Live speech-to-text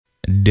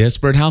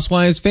Desperate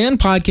Housewives Fan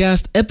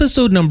Podcast,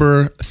 episode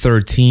number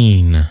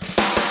 13.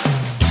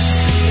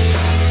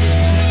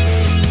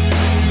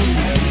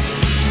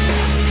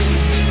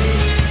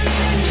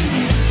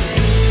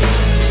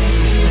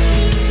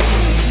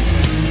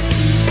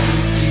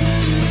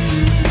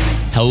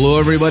 Hello,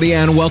 everybody,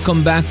 and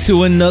welcome back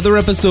to another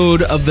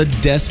episode of the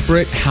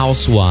Desperate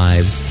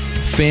Housewives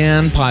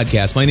Fan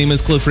Podcast. My name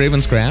is Cliff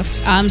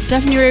Ravenscraft. I'm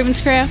Stephanie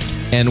Ravenscraft.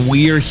 And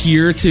we are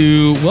here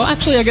to, well,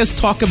 actually, I guess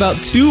talk about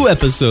two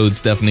episodes,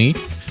 Stephanie,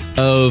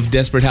 of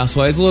Desperate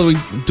Housewives. What are we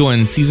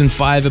doing? Season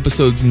 5,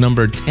 episodes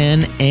number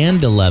 10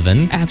 and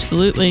 11.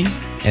 Absolutely.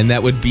 And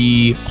that would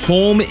be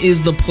Home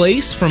is the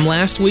Place from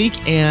last week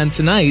and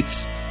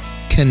tonight's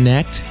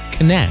Connect.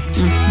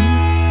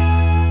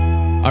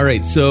 Mm-hmm. All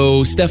right,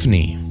 so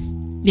Stephanie.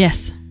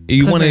 Yes. Do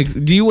you want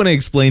to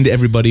explain to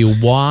everybody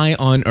why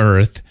on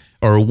earth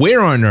or where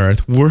on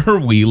earth were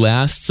we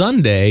last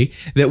Sunday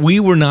that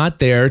we were not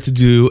there to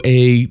do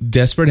a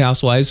Desperate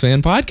Housewives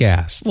fan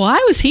podcast? Well,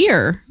 I was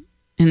here,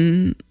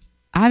 and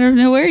I don't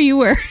know where you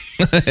were.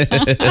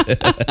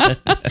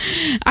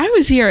 I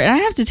was here, and I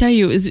have to tell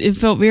you, it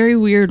felt very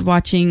weird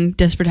watching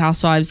Desperate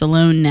Housewives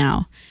alone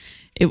now.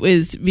 It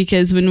was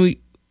because when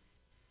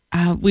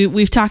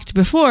we've talked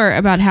before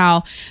about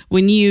how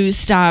when you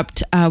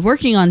stopped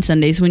working on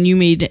Sundays, when you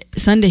made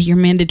Sunday your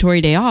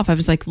mandatory day off, I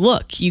was like,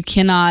 look, you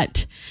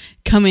cannot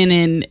come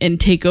in and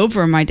take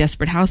over my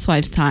Desperate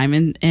Housewives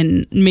time,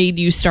 and made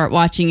you start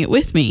watching it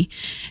with me.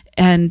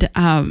 And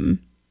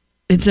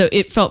so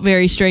it felt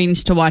very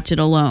strange to watch it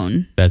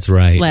alone. That's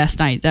right. Last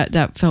night.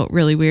 That felt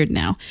really weird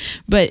now.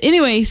 But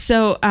anyway,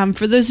 so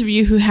for those of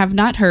you who have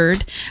not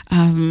heard,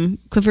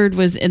 Clifford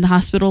was in the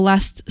hospital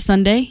last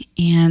Sunday,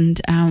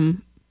 and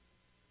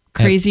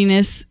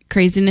craziness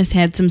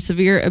had some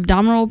severe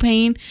abdominal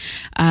pain.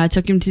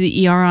 Took him to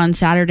the ER on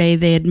Saturday.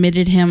 They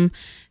admitted him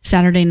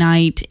Saturday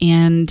night,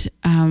 and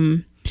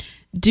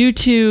due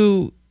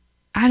to,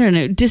 I don't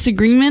know,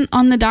 disagreement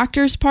on the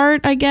doctor's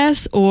part, I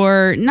guess,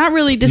 or not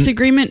really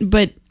disagreement,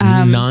 but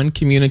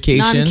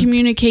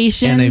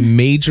non-communication and a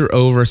major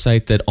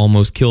oversight that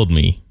almost killed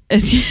me.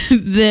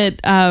 That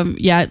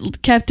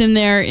kept him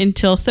there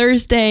until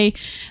Thursday.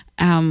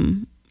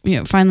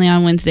 Finally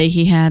on Wednesday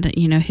he had,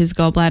 his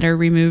gallbladder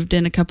removed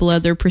and a couple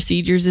other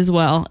procedures as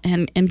well,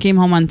 and came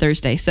home on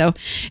Thursday. So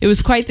it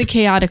was quite the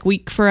chaotic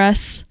week for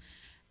us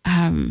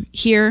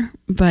here,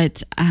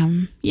 but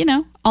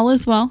all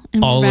is well,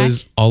 and all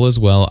is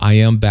well. I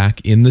am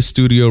back in the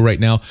studio right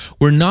now.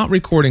 We're not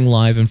recording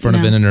live in front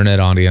of an internet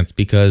audience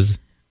because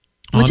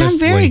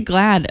honestly, I'm very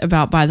glad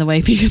about, by the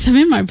way, because I'm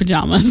in my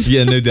pajamas.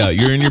 Yeah, no doubt.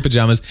 You're in your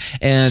pajamas,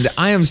 and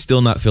I am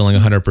still not feeling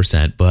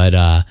 100%, but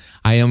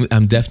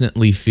I'm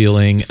definitely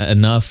feeling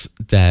enough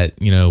that,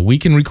 we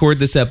can record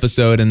this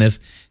episode, and if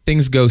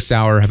things go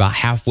sour about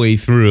halfway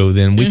through,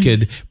 then we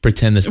could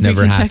pretend this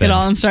never happened. Check it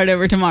all and start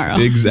over tomorrow.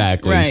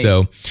 Exactly. Right.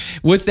 So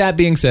with that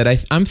being said,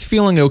 I'm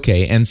feeling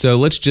okay. And so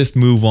let's just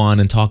move on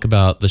and talk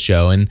about the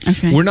show. And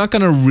we're not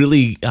going to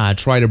really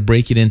try to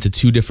break it into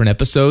two different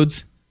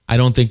episodes. I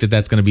don't think that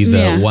that's going to be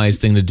the wise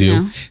thing to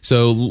do. No.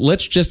 So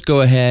let's just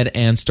go ahead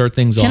and start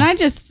things off. Can I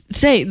just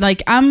say,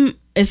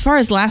 as far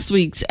as last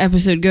week's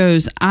episode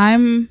goes,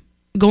 I'm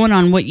going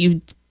on what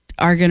you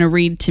are going to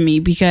read to me,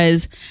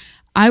 because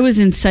I was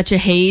in such a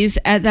haze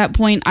at that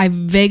point. I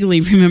vaguely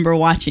remember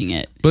watching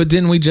it. But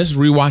didn't we just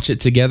rewatch it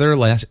together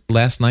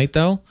last night,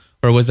 though?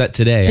 Or was that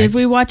today? Did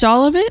we watch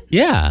all of it?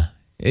 Yeah.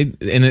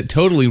 It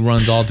totally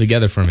runs all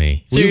together for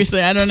me.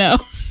 Seriously, I don't know.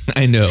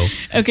 I know.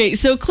 Okay,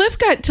 so Cliff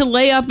got to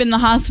lay up in the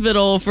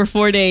hospital for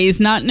 4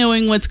 days, not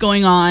knowing what's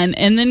going on,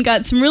 and then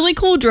got some really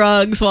cool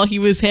drugs while he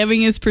was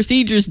having his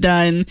procedures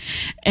done,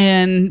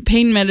 and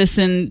pain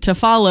medicine to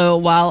follow,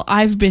 while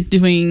I've been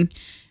doing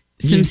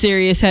some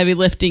serious heavy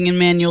lifting and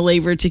manual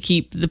labor to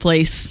keep the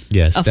place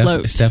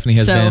afloat. Stephanie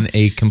has been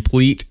a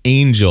complete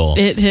angel.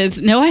 It has.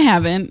 No, I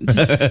haven't.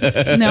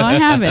 No, I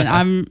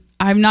haven't.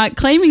 I'm not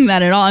claiming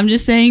that at all. I'm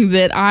just saying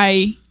that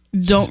I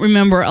don't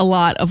remember a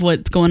lot of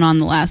what's going on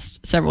the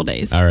last several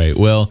days. All right.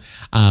 Well,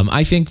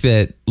 I think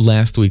that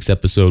last week's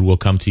episode will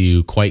come to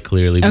you quite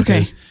clearly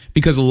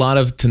because a lot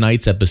of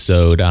tonight's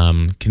episode,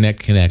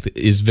 Connect,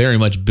 is very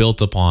much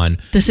built upon.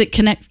 Does it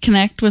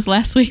connect with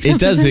last week's episode? It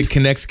does. It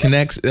connects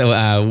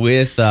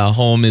with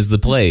Home is the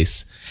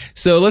Place.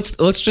 So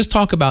let's just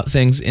talk about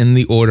things in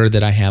the order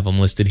that I have them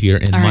listed here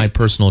in my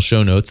personal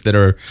show notes that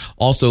are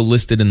also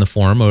listed in the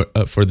forum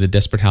for the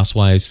Desperate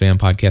Housewives fan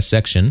podcast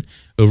section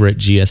over at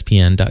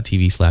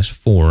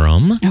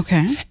gspn.tv/forum.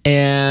 Okay.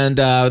 And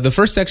the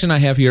first section I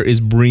have here is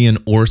Bree and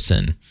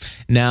Orson.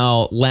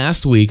 Now,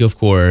 last week, of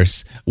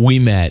course, we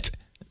met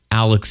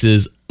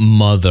Alex's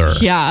mother.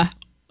 Yeah.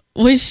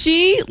 Was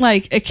she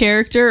like a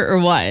character or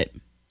what?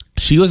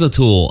 She was a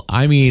tool.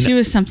 I mean, she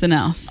was something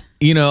else.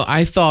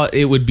 I thought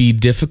it would be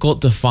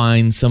difficult to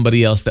find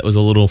somebody else that was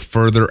a little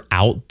further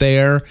out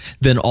there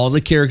than all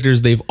the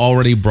characters they've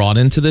already brought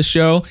into the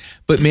show.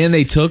 But man,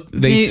 they took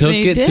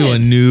it to a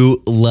new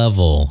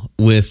level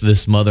with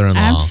this mother-in-law.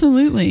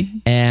 Absolutely.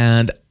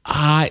 And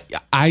I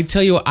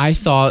tell you, I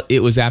thought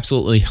it was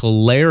absolutely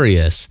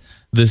hilarious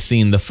the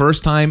scene the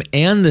first time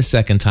and the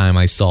second time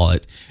I saw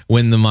it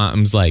when the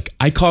mom's like,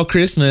 I call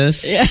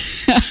Christmas. Yeah.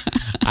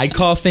 I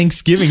call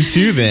Thanksgiving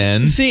too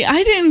then. See,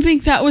 I didn't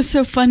think that was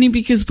so funny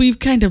because we've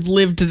kind of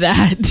lived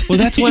that. Well,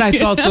 that's what I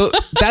thought. So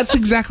that's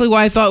exactly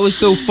why I thought it was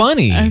so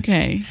funny.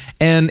 Okay.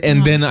 And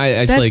then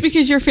I that's like,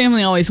 because your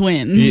family always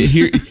wins.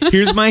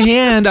 Here's my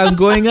hand. I'm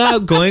going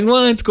up, going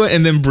once, going,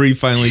 and then Bree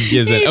finally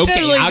gives it. Okay,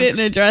 totally didn't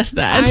address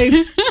that.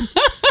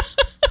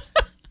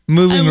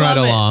 Moving right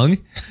along.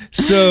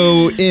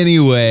 So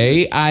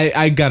anyway,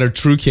 I got a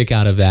true kick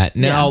out of that.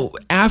 Now,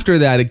 after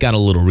that, it got a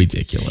little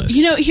ridiculous.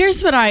 Here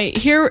is what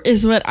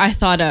I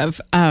thought of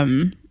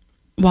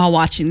while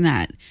watching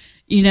that.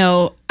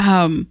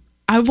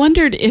 I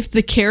wondered if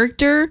the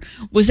character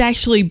was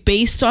actually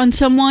based on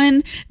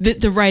someone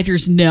that the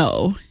writers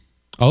know.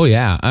 Oh,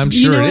 yeah. I'm sure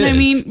you know it what is. I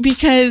mean?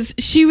 Because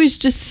she was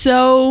just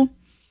so,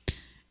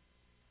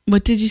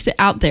 what did you say?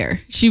 Out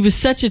there. She was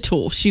such a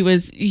tool.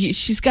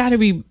 She's got to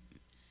be.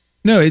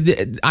 No,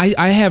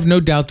 I have no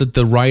doubt that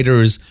the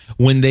writers,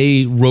 when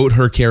they wrote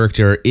her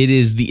character, it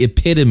is the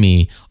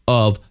epitome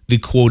of the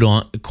quote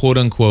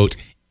unquote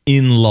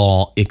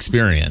in-law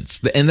experience.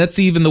 And that's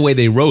even the way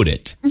they wrote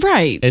it.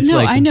 Right. It's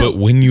I know. But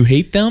when you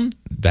hate them,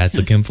 that's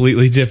a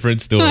completely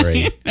different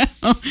story.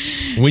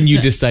 When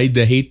you decide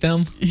to hate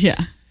them.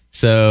 Yeah.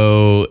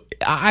 So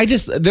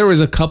there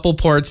was a couple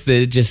parts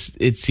that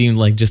it seemed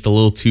like just a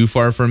little too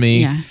far for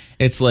me. Yeah.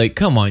 It's like,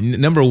 come on.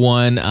 Number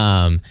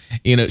one,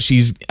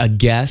 she's a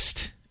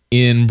guest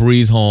in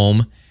Bree's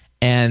home,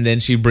 and then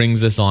she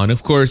brings this on.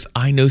 Of course,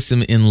 I know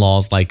some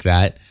in-laws like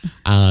that.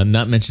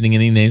 Not mentioning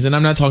any names, and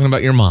I'm not talking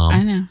about your mom.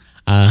 I know.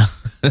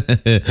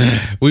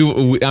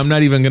 I'm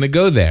not even going to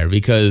go there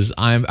because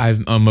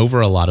I'm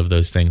over a lot of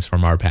those things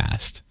from our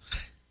past,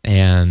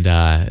 and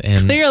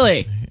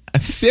clearly,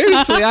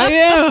 seriously, I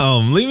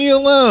am. Leave me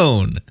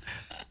alone.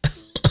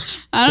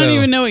 I don't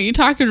even know what you're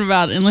talking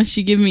about unless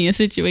you give me a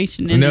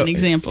situation and an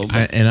example.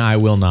 And I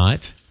will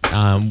not.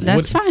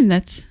 That's fine.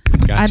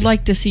 Gotcha. I'd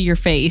like to see your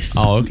face.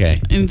 Oh,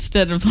 okay.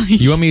 Instead of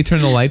You want me to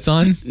turn the lights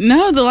on?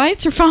 No, the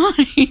lights are fine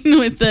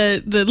with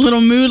the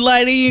little mood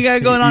lighting you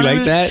got going on. You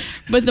like that?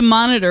 But the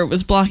monitor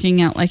was blocking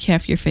out like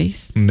half your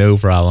face. No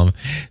problem.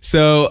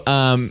 So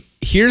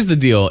here's the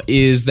deal: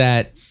 is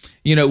that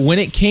when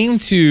it came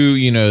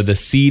to, the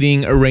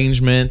seating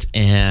arrangement,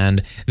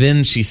 and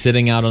then she's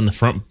sitting out on the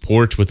front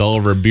porch with all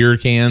of her beer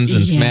cans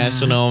and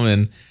smashing them.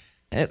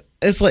 And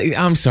it's like,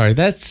 I'm sorry,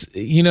 that's,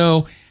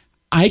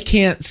 I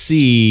can't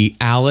see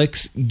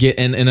Alex get,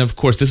 and of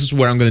course, this is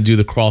where I'm going to do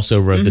the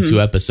crossover of the two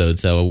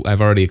episodes. So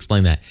I've already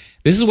explained that.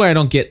 This is where I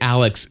don't get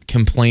Alex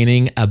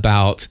complaining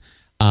about,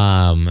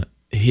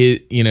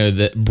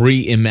 that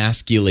Bree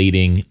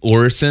emasculating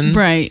Orson,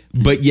 right?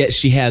 But yet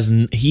he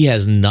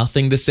has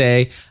nothing to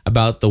say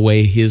about the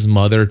way his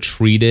mother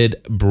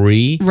treated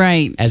Bree,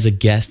 right, as a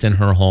guest in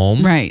her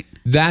home, right.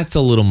 That's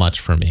a little much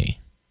for me,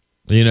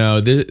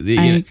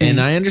 and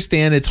I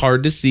understand it's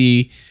hard to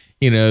see,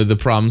 the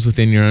problems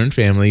within your own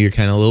family. You're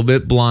kind of a little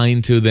bit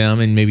blind to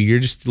them, and maybe you're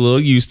just a little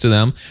used to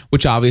them,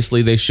 which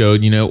obviously they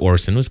showed,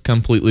 Orson was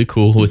completely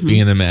cool with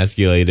being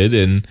emasculated.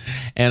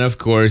 And of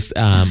course,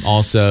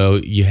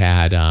 also you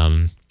had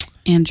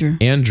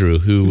Andrew,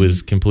 who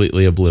was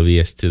completely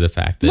oblivious to the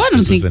fact that I don't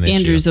this was think an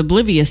Andrew's issue.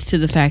 Oblivious to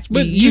the fact,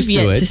 but you've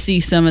yet to see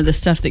some of the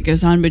stuff that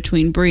goes on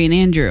between Bree and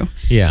Andrew.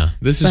 Yeah,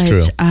 this is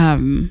true.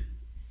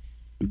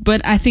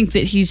 But I think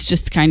that he's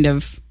just kind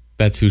of...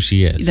 That's who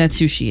she is. That's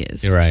who she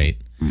is. You're right.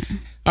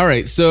 All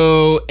right.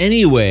 So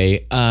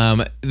anyway,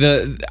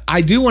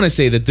 I do want to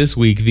say that this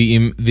week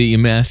the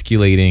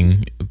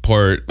emasculating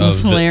part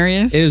was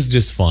hilarious. Is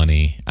just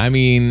funny. I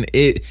mean,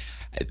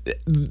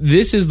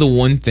 this is the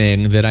one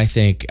thing that I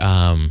think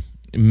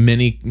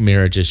many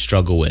marriages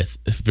struggle with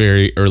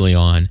very early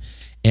on,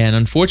 and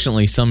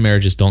unfortunately, some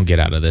marriages don't get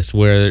out of this.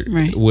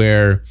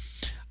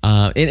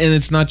 And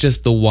it's not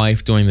just the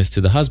wife doing this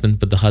to the husband,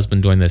 but the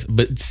husband doing this,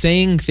 but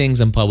saying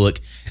things in public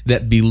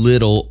that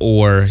belittle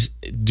or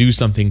do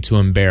something to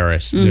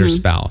embarrass their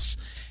spouse.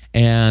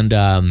 And,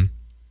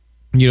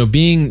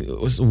 being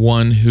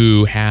one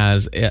who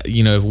has,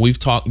 we've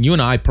talked, you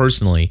and I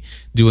personally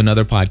do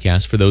another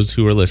podcast for those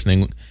who are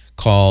listening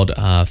called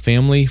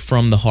Family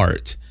from the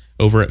Heart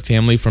over at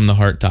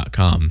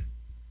familyfromtheheart.com.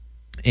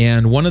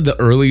 And one of the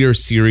earlier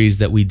series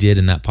that we did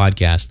in that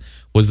podcast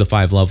was the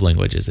 5 love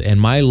languages. And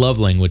my love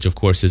language, of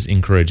course, is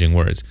encouraging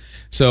words.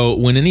 So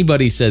when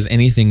anybody says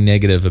anything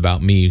negative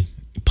about me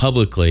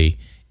publicly,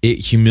 it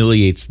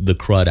humiliates the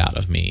crud out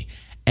of me.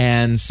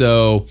 And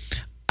so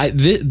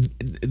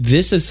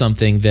this is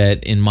something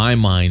that in my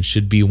mind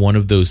should be one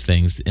of those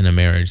things in a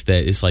marriage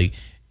that is like,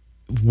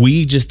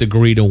 we just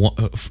agree to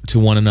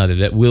one another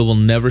that we will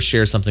never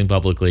share something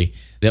publicly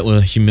that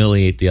will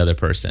humiliate the other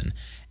person.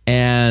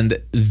 And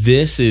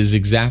this is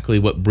exactly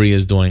what Bree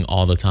is doing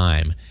all the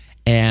time.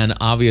 And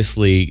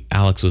obviously,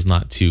 Alex was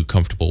not too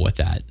comfortable with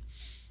that.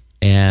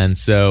 And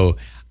so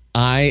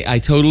I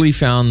totally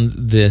found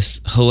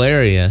this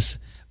hilarious,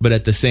 but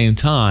at the same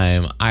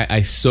time,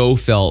 I so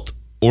felt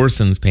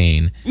Orson's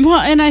pain. Well,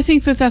 and I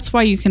think that that's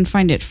why you can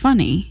find it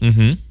funny.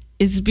 Mm-hmm.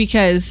 It's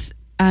because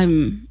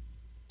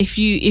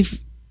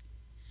if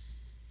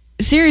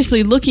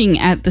seriously looking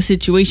at the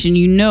situation,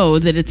 you know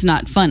that it's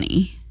not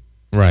funny.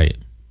 Right.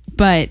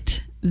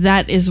 But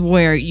that is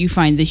where you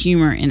find the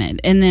humor in it.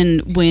 And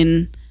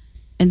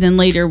then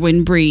later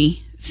when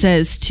Bree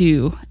says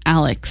to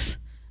Alex,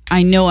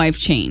 I know I've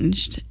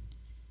changed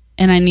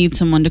and I need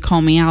someone to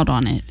call me out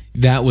on it.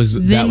 That was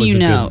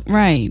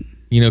right.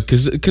 You know,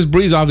 because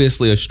Bree's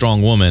obviously a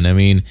strong woman. I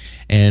mean,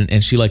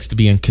 and she likes to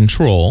be in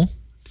control.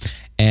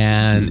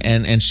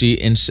 And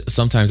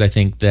sometimes I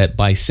think that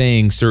by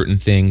saying certain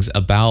things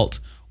about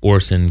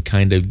Orson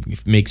kind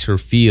of makes her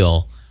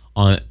feel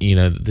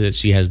that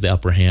she has the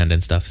upper hand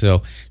and stuff.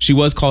 So she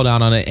was called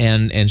out on it,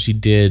 and she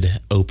did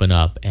open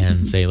up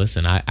and say,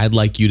 listen, I'd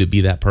like you to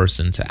be that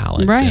person to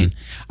Alex. Right. And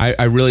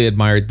I really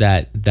admired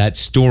that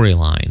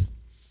storyline,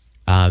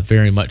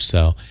 very much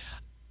so.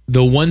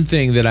 The one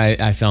thing that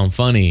I found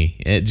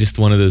funny, just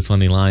one of those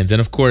funny lines, and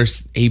of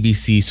course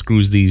ABC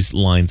screws these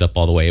lines up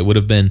all the way. It would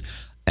have been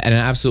an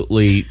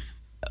absolutely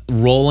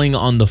rolling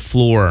on the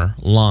floor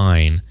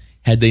line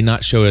had they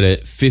not showed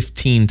it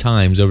 15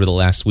 times over the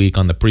last week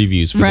on the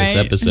previews for this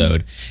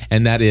episode.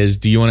 And that is,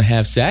 do you want to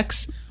have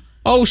sex?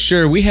 Oh,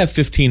 sure. We have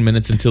 15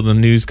 minutes until the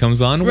news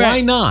comes on. Right.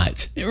 Why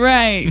not?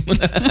 Right.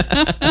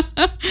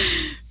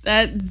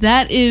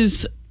 That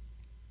is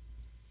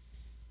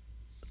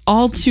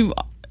all too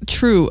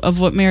true of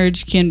what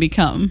marriage can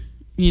become,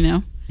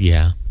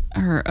 Yeah.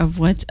 Or of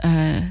what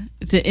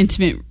the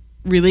intimate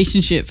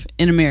relationship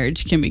in a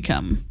marriage can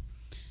become,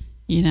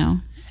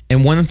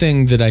 And one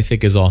thing that I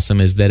think is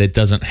awesome is that it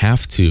doesn't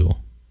have to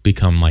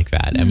become like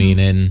that. I mean,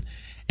 and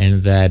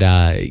that,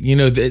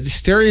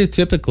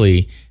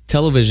 stereotypically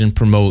television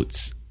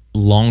promotes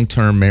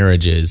long-term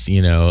marriages,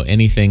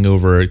 anything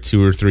over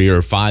 2 or 3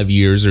 or 5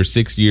 years or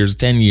 6 years,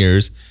 10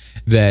 years,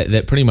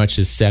 that pretty much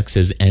his sex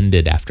has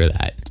ended after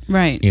that.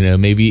 Right.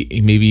 Maybe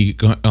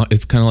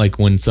it's kind of like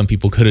when some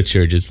people go to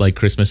church, it's like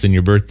Christmas and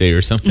your birthday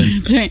or something.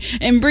 That's right.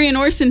 And Bree and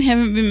Orson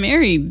haven't been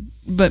married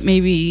but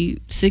maybe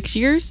 6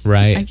 years,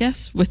 right? I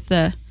guess with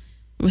the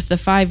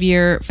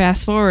 5-year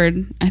fast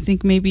forward, I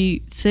think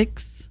maybe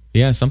 6.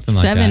 Yeah, something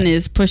like that. 7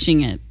 is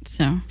pushing it.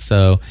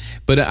 So,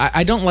 but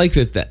I don't like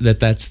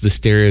that's the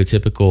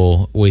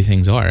stereotypical way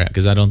things are,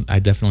 because I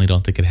definitely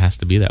don't think it has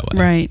to be that way.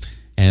 Right.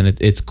 And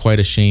it's quite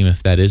a shame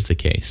if that is the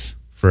case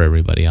for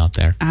everybody out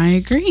there. I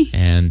agree.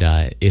 And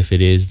if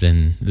it is,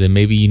 then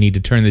maybe you need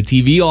to turn the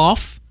TV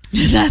off.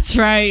 That's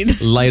right.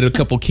 Light a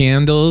couple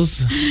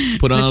candles.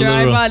 Put on your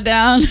iPod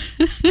down.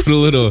 Put a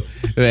little,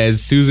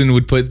 as Susan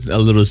would put, a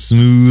little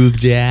smooth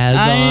jazz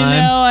on.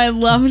 I know. I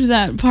loved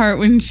that part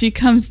when she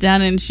comes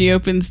down and she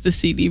opens the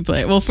CD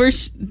player. Well,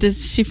 first,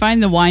 does she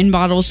find the wine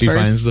bottles first? She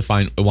finds the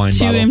wine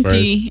bottle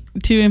first.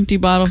 2 empty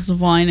bottles of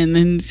wine, and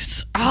then,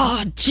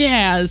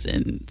 jazz.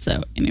 And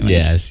so, anyway.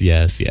 Yes.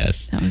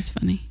 That was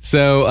funny.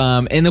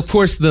 So, and of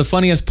course, the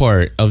funniest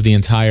part of the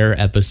entire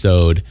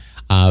episode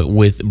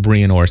with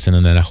Bree and Orson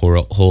and that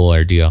whole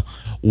ordeal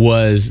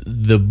was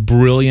the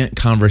brilliant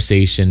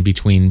conversation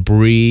between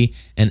Bree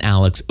and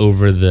Alex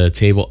over the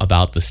table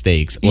about the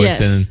steaks.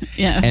 Orson,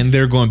 yes. And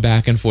they're going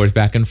back and forth,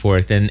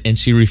 and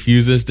she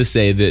refuses to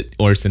say that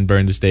Orson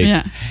burned the steaks.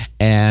 Yeah.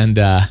 And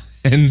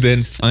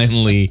then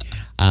finally,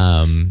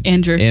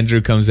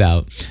 Andrew comes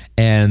out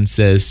and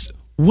says,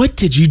 "What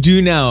did you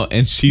do now?"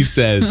 And she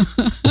says,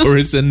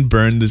 "Orson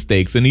burned the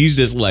steaks," and he's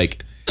just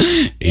like,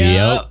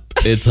 "Yep."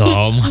 It's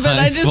all my fault. But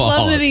I just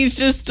love that he's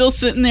just still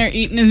sitting there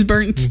eating his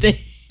burnt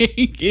steak.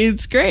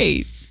 It's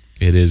great.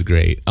 It is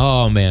great.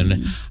 Oh,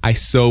 man. I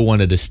so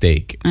wanted a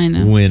steak. I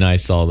know. When I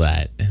saw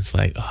that. It's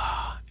like,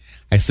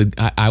 I said,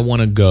 I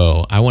want to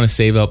go. I want to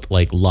save up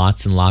like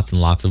lots and lots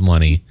and lots of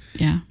money.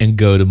 Yeah. And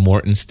go to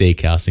Morton's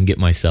Steakhouse and get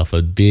myself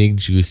a big,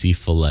 juicy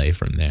filet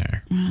from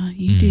there. Well,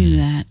 you do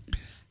that.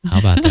 How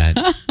about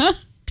that?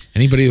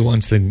 Anybody who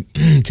wants to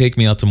take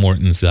me out to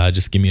Morton's,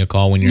 just give me a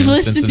call when you're in the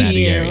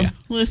Cincinnati area.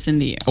 Listen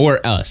to you.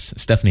 Or us,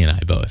 Stephanie and I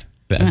both.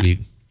 That'd be.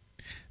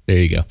 There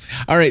you go.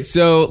 All right,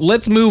 so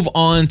let's move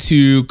on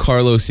to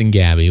Carlos and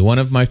Gabby, one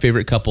of my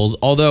favorite couples,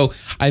 although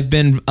I've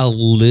been a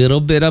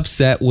little bit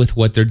upset with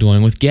what they're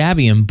doing with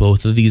Gabby in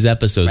both of these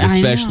episodes,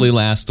 especially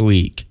last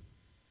week.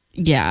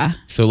 Yeah.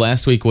 So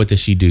last week, what does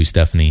she do,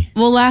 Stephanie?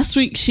 Well, last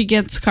week she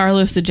gets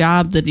Carlos a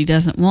job that he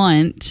doesn't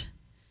want,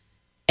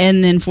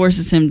 and then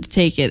forces him to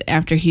take it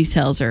after he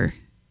tells her,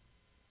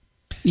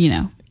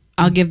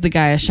 I'll give the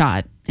guy a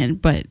shot.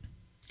 But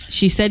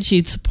she said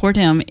she'd support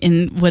him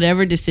in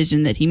whatever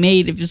decision that he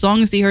made, as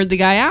long as he heard the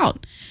guy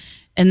out.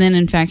 And then,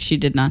 in fact, she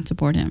did not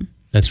support him.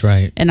 That's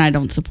right. And I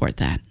don't support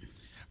that.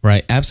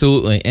 Right,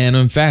 absolutely. And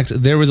in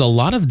fact, there was a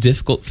lot of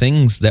difficult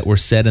things that were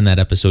said in that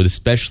episode,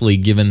 especially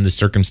given the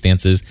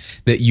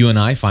circumstances that you and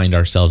I find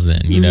ourselves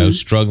in,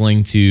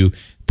 struggling to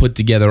put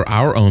together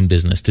our own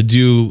business, to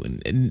do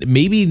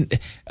maybe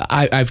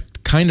I've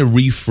kind of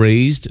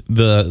rephrased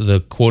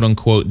the quote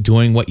unquote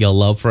doing what you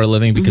love for a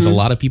living, because a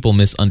lot of people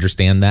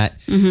misunderstand that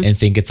and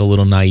think it's a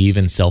little naive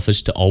and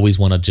selfish to always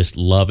want to just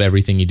love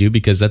everything you do,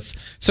 because that's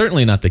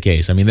certainly not the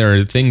case. I mean, there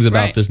are things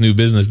about this new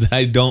business that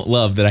I don't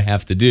love that I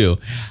have to do.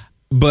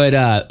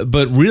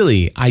 But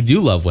really, I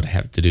do love what I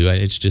have to do.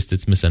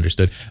 It's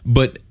misunderstood.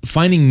 But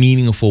finding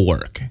meaningful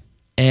work,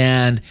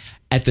 and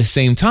at the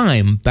same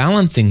time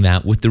balancing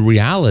that with the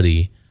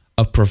reality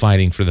of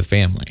providing for the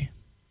family.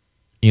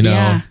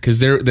 Because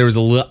there was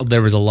a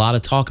lot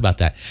of talk about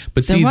that.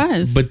 But see,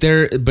 here's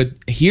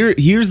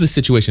the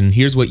situation.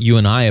 Here's what you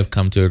and I have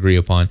come to agree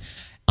upon.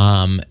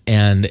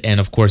 And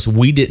of course,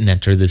 we didn't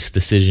enter this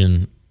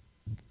decision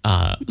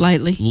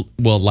lightly.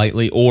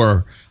 Lightly,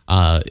 or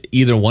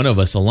either one of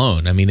us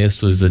alone. I mean,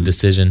 this was a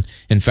decision.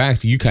 In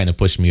fact, you kind of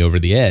pushed me over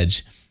the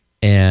edge,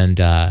 and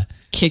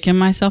kicking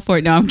myself for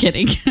it. No, I'm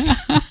kidding.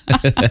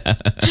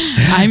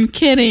 I'm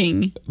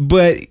kidding.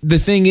 But the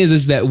thing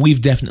is that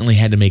we've definitely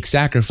had to make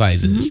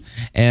sacrifices.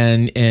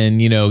 And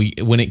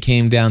when it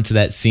came down to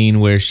that scene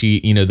where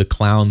she, the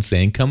clown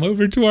saying, "Come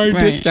over to our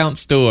discount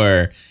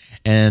store."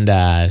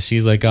 And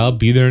she's like, "I'll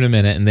be there in a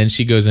minute." And then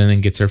she goes in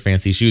and gets her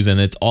fancy shoes, and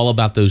it's all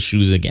about those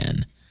shoes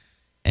again.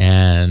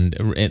 And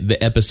the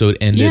episode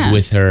ended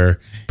with her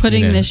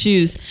putting the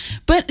shoes.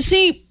 But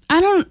see,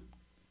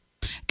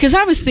 because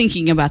I was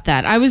thinking about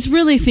that. I was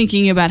really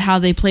thinking about how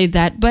they played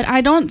that, but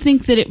I don't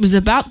think that it was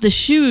about the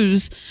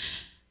shoes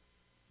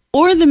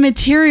or the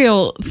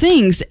material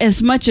things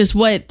as much as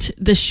what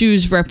the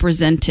shoes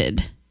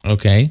represented.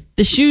 Okay.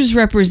 The shoes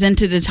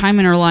represented a time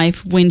in her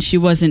life when she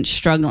wasn't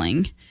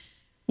struggling,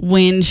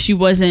 when she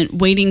wasn't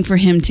waiting for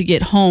him to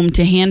get home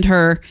to hand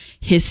her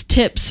his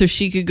tips so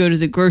she could go to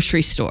the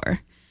grocery store.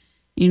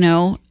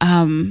 So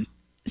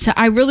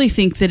I really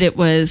think that it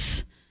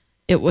was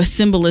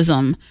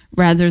symbolism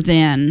rather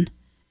than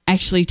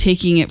actually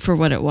taking it for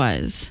what it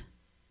was.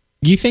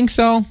 You think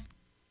so?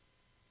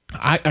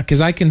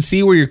 Because I can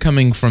see where you're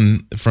coming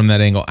from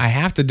that angle. I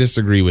have to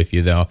disagree with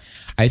you, though.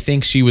 I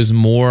think she was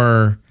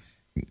more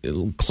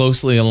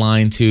closely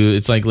aligned to,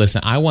 it's like,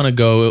 listen, I want to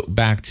go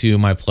back to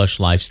my plush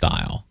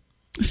lifestyle.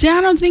 See,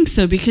 I don't think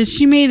so, because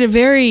she made a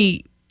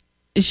very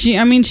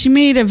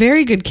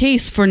good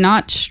case for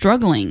not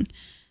struggling.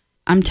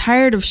 I'm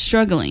tired of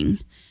struggling.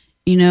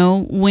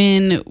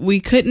 When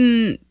we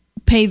couldn't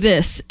pay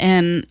this,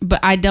 but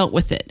I dealt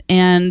with it.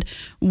 And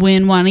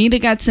when Juanita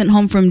got sent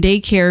home from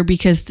daycare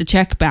because the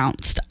check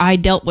bounced, I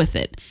dealt with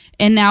it.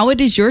 And now it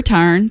is your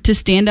turn to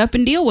stand up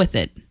and deal with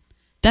it.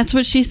 That's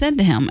what she said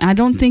to him. I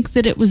don't think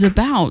that it was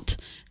about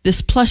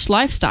this plush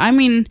lifestyle. I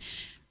mean,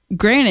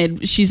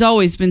 granted, she's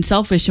always been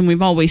selfish, and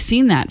we've always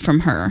seen that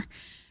from her.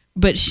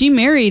 But she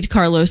married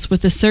Carlos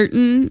with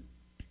he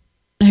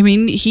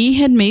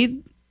had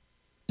made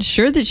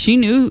sure that she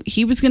knew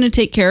he was going to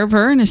take care of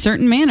her in a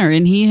certain manner,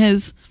 and he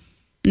has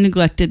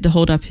neglected to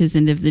hold up his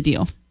end of the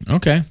deal.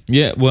 Okay.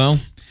 Yeah, well,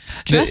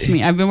 trust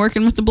me, I've been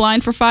working with the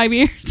blind for 5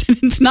 years, and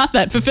it's not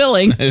that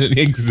fulfilling.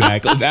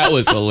 Exactly. That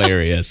was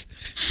hilarious.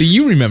 So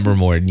you remember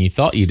more than you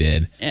thought you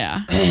did.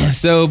 Yeah.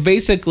 So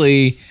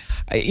basically,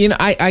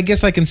 I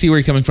guess I can see where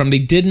you're coming from. They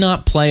did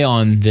not play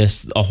on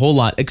this a whole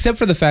lot, except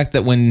for the fact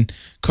that when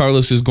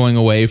Carlos is going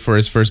away for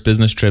his first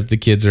business trip, the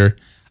kids are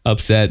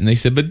upset, and they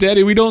said, "But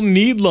Daddy, we don't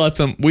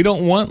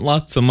want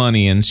lots of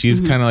money." And she's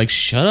kind of like,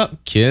 "Shut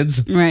up,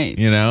 kids." Right.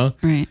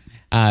 Right.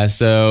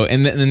 So,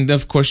 and then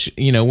of course,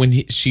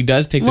 when she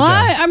does take the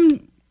job.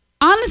 I'm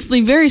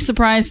honestly very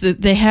surprised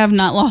that they have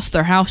not lost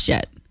their house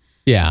yet.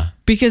 Yeah.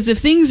 Because if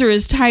things are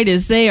as tight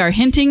as they are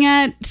hinting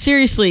at,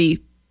 seriously,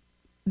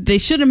 they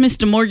should have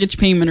missed a mortgage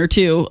payment or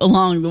two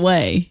along the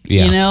way.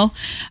 Yeah.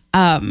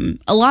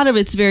 A lot of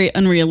it's very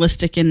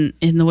unrealistic in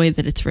the way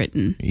that it's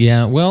written.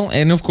 Yeah, well,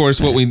 and of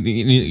course,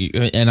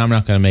 and I'm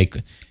not going to make.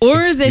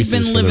 Or they've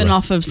been living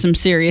off of some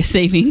serious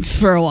savings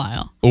for a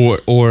while.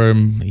 Or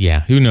yeah,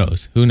 who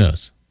knows? Who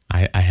knows?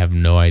 I have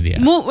no idea.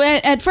 Well,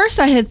 at first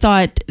I had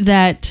thought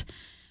that,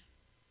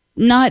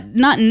 not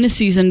in this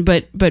season,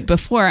 but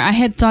before, I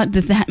had thought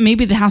that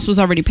maybe the house was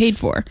already paid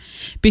for,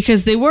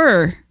 because they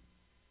were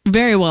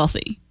very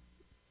wealthy.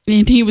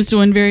 And he was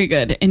doing very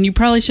good. And you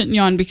probably shouldn't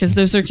yawn, because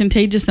those are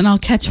contagious, and I'll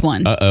catch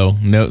one. Uh-oh.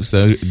 No,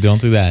 so don't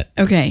do that.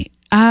 Okay.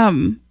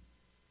 So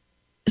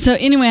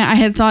anyway, I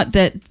had thought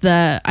that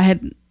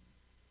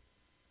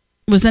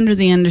was under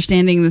the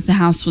understanding that the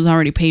house was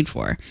already paid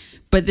for.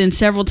 But then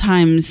several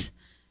times...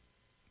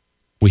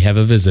 We have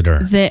a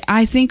visitor.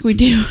 I think we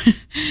do.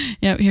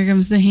 Yep, here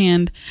comes the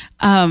hand.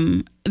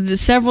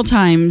 Several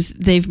times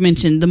they've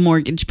mentioned the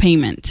mortgage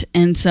payment.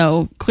 And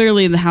so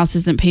clearly the house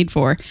isn't paid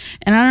for.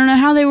 And I don't know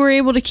how they were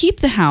able to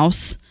keep the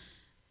house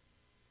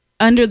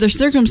under their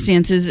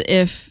circumstances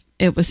if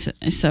it was.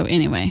 So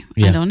anyway,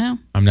 yeah, I don't know.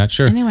 I'm not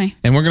sure. Anyway.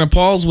 And we're going to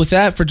pause with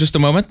that for just a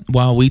moment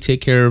while we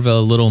take care of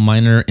a little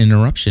minor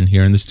interruption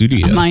here in the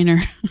studio. A minor.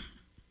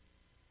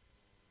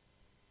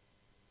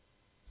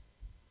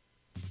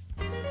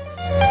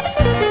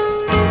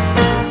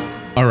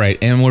 All right,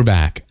 and we're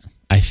back,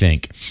 I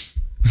think.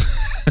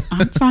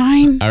 I'm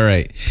fine. All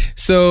right.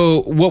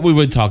 So what we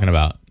were talking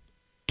about?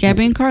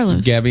 Gabby and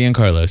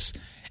Carlos.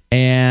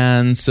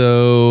 And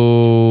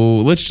so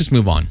let's just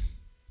move on.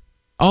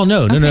 Oh,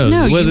 no.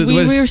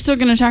 We were still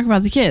going to talk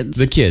about the kids.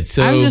 The kids.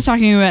 So I was just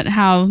talking about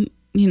how,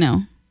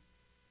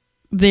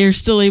 they're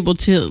still able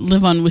to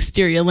live on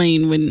Wisteria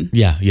Lane when.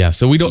 Yeah.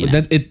 So we don't.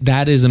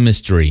 That is a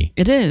mystery.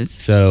 It is.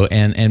 So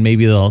and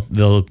maybe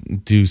they'll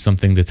do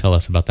something to tell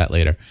us about that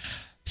later.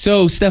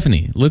 So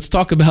Stephanie, let's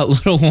talk about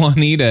little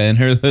Juanita and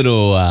her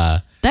little.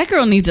 That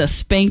girl needs a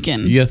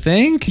spanking. You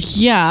think?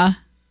 Yeah.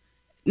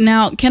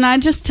 Now, can I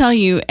just tell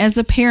you, as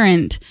a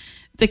parent,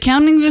 the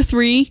counting to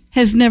 3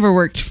 has never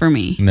worked for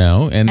me.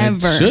 No, and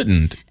ever. It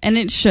shouldn't. And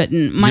it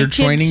shouldn't. You're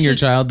training your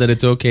child that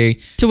it's okay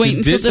to wait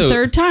until the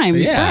third time.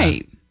 Yeah.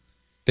 Right.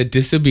 That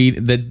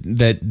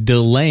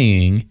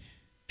delaying.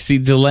 See,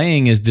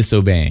 delaying is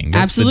disobeying.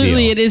 That's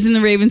absolutely, it is in the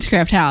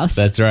Ravenscraft house.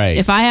 That's right.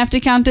 If I have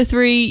to count to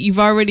 3, you've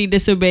already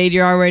disobeyed.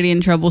 You're already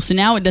in trouble. So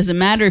now it doesn't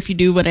matter if you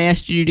do what I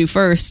asked you to do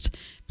first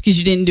because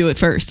you didn't do it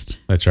first.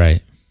 That's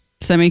right.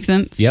 Does that make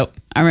sense? Yep.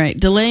 All right.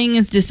 Delaying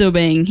is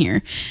disobeying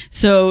here.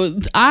 So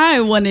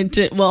I wanted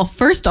to, well,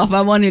 first off,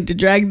 I wanted to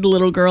drag the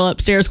little girl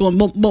upstairs going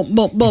bump, bump,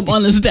 bump, bump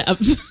on the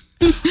steps.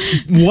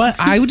 What?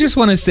 I just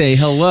want to say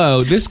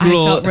hello. This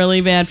girl. I felt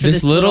really bad for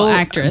this little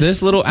actress.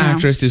 This little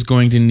actress is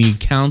going to need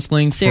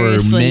counseling for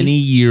many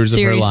years of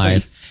her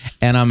life.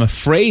 And I'm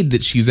afraid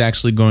that she's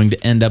actually going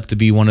to end up to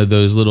be one of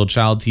those little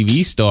child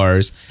TV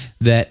stars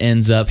that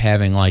ends up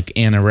having like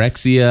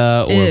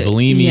anorexia or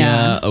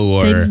bulimia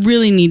or they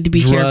really need to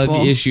be drug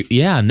careful. issue.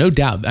 Yeah, no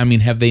doubt. I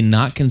mean, have they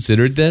not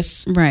considered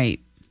this? Right.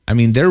 I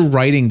mean, they're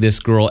writing this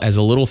girl as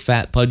a little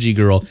fat pudgy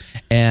girl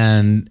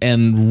and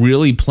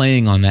really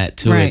playing on that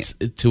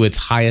to its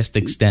highest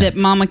extent.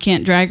 That mama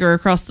can't drag her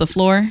across the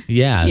floor.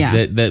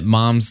 Yeah. That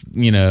mom's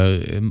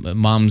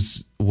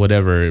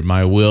whatever,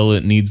 my will,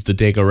 it needs to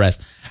take a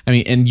rest. I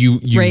mean, and you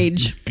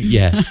rage.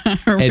 Yes.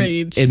 Her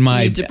rage and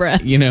my needs a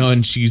breath.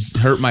 And she's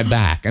hurt my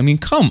back. I mean,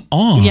 come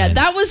on. Yeah,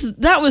 that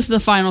was the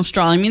final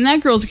straw. I mean, that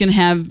girl's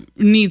gonna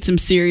need some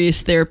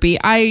serious therapy.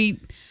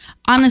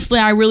 Honestly,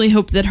 I really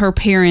hope that her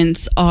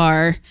parents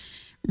are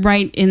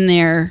right in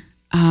there.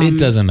 It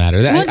doesn't matter.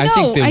 I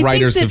think the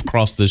writers have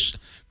crossed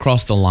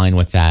the line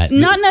with that.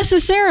 Not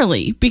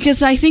necessarily,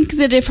 because I think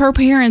that if her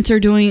parents are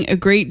doing a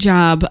great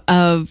job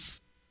of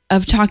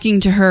talking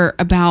to her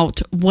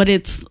about what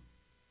it's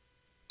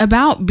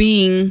about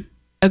being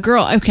a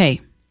girl.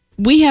 Okay,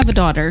 we have a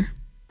daughter.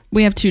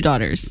 We have 2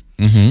 daughters.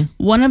 Mm-hmm.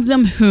 One of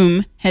them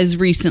whom has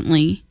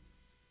recently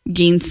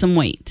gained some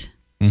weight.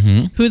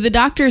 Mm-hmm. Who the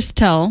doctors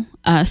tell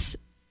us,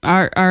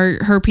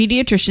 her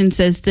pediatrician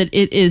says that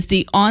it is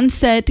the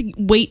onset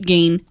weight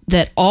gain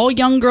that all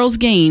young girls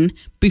gain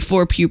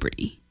before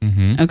puberty.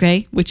 Mm-hmm.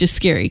 Okay, which is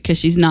scary because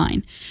she's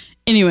 9.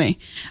 Anyway,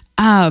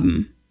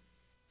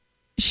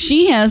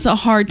 she has a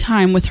hard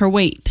time with her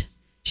weight.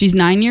 She's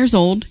 9 years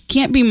old.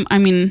 Can't be. I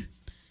mean,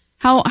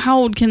 how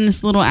old can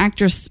this little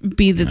actress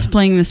be that's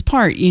playing this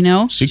part? She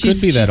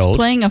could be that old. She's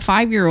playing a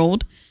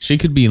 5-year-old. She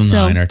could be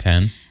 9 or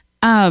 10.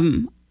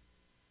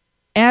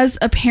 As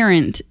a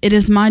parent, it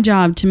is my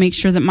job to make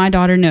sure that my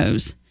daughter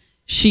knows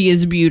she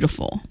is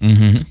beautiful.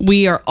 Mm-hmm.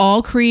 We are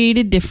all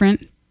created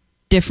different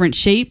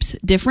shapes,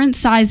 different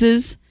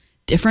sizes,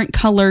 different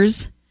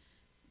colors.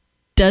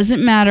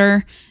 Doesn't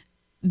matter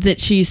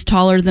that she's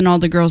taller than all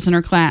the girls in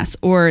her class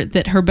or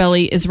that her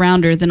belly is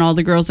rounder than all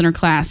the girls in her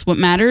class. What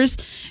matters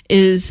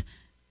is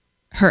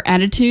her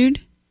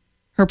attitude,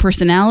 her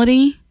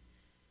personality,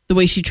 the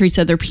way she treats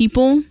other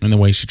people. And the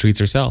way she treats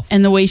herself.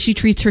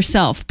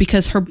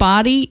 Because her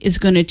body is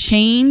going to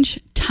change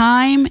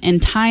time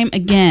and time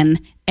again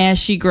as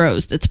she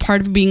grows. That's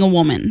part of being a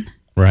woman.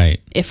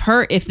 Right. If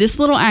this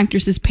little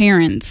actress's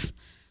parents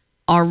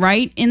are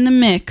right in the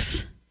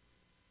mix,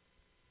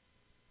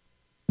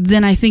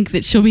 then I think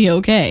that she'll be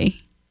okay.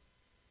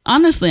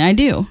 Honestly, I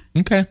do.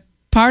 Okay.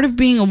 Part of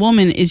being a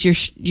woman is your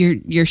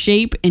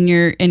shape and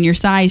your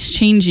size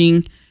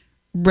changing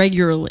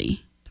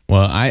regularly.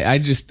 Well, I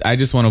just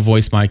want to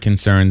voice my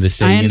concern to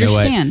say, I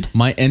understand.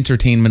 My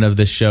entertainment of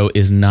this show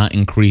is not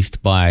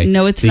increased by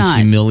the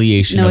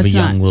humiliation of a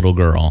young little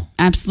girl.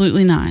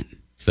 Absolutely not.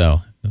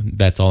 So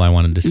that's all I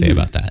wanted to say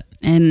about that.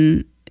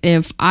 And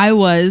if I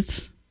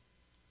was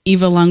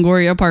Eva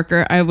Longoria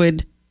Parker, I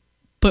would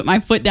put my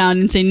foot down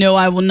and say, no,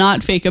 I will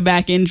not fake a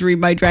back injury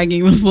by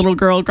dragging this little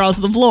girl across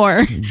the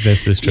floor.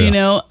 This is true.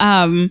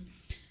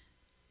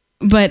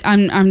 But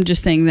I'm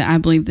just saying that I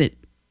believe that,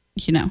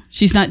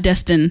 she's not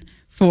destined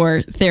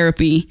for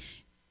therapy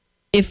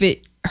if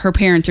her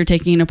parents are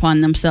taking it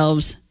upon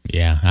themselves.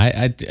 Yeah,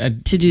 I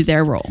to do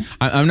their role.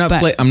 I'm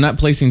not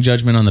placing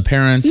judgment on the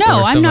parents. No,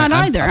 I'm not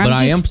either. But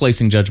I am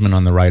placing judgment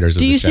on the writers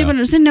of the show. Do you see what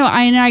I'm saying? No,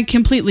 I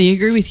completely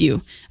agree with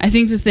you. I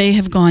think that they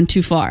have gone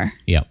too far.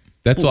 Yep,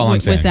 that's all I'm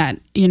saying. With that,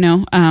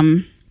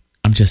 I'm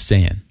just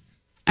saying.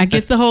 I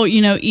get the whole,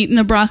 eating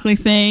the broccoli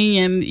thing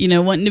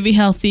and wanting to be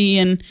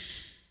healthy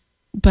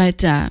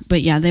but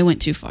yeah, they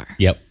went too far.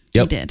 Yep.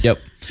 They did. Yep.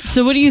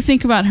 So what do you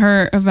think about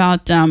her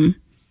about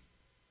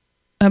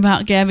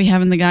Gabby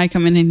having the guy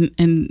come in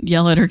and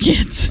yell at her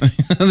kids?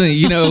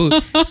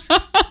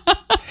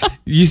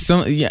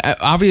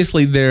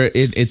 Obviously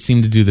it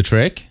seemed to do the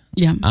trick.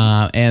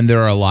 Yeah. And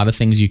there are a lot of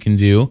things you can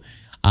do.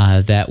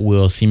 that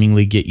will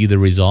seemingly get you the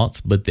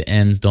results, but the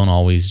ends don't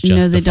always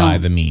justify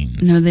the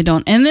means. No, they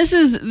don't. And this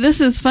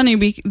is funny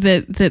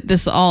that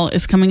this all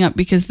is coming up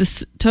because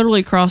this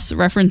totally cross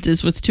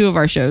references with two of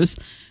our shows,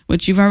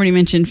 which you've already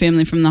mentioned,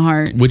 Family from the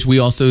Heart. Which we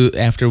also,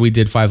 after we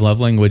did 5 Love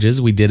Languages,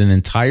 we did an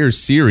entire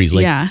series,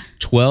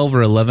 12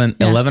 or 11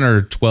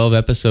 or 12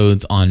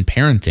 episodes on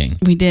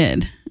parenting. We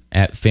did.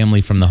 At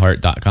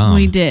familyfromtheheart.com.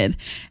 We did.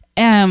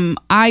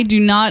 I do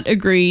not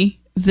agree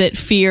that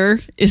fear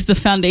is the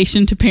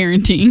foundation to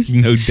parenting.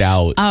 No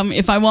doubt.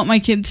 If I want my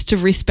kids to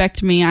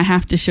respect me, I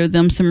have to show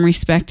them some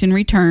respect in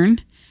return,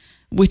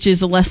 which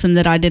is a lesson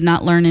that I did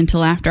not learn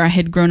until after I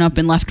had grown up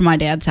and left my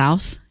dad's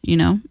house,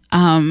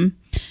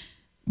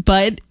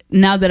 But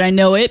now that I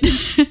know it,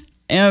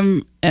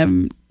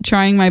 am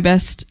trying my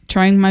best.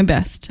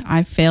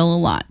 I fail a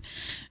lot.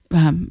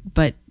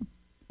 But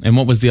and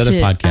what was the other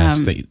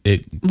podcast?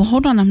 Well,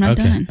 hold on. I'm not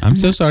done. I'm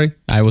so sorry.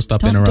 I will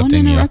stop interrupting you.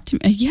 Don't interrupt me.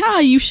 Yeah,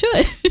 you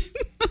should.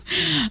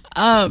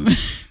 Don't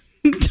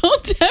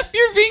tap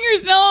your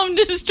fingers. No, I'm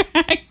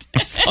distracted.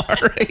 I'm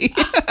sorry.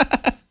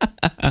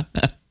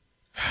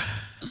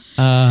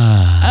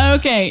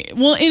 Okay.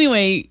 Well,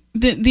 anyway,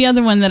 the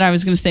other one that I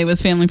was going to say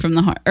was Family from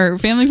the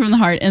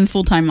Heart and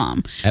Full-Time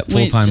Mom. At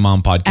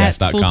fulltimemompodcast.com.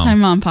 At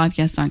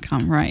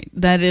fulltimemompodcast.com, right.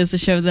 That is a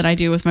show that I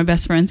do with my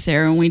best friend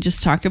Sarah, and we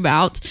just talk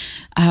about,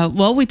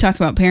 we talk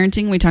about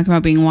parenting, we talk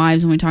about being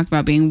wives, and we talk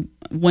about being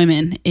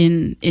women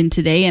in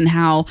today and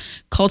how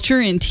culture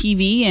and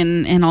TV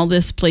and all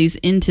this plays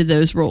into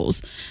those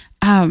roles.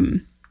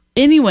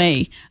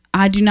 Anyway,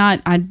 I do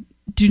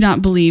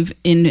not believe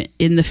in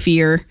the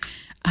fear,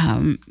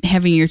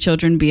 having your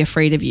children be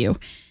afraid of you.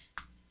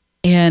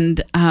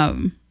 And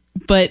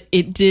but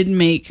it did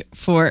make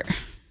for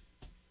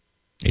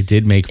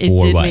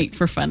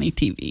funny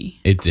TV.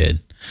 It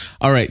did.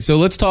 All right, so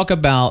let's talk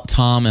about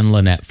Tom and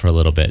Lynette for a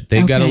little bit.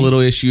 They've got a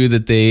little issue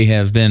that they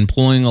have been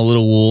pulling a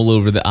little wool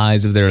over the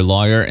eyes of their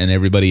lawyer and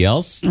everybody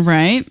else.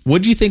 Right.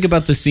 What do you think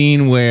about the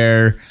scene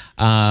where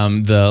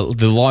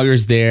the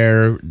lawyer's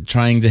there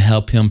trying to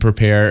help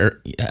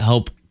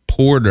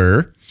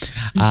Porter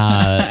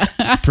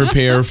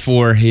prepare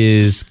for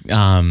his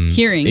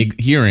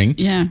hearing.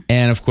 Yeah.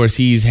 And of course,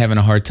 he's having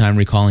a hard time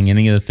recalling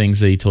any of the things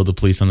that he told the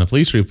police on the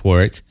police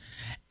report.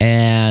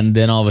 And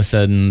then all of a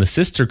sudden, the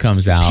sister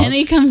comes out.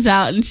 Penny comes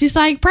out, and she's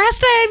like,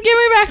 "Preston, give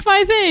me back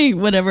my thing."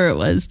 Whatever it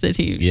was that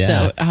he.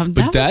 Yeah. So,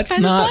 but that's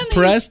not funny.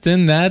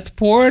 Preston. That's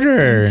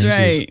Porter. That's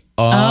right.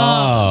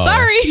 Oh,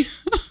 sorry.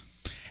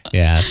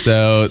 Yeah.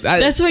 So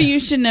that's why you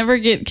should never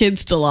get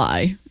kids to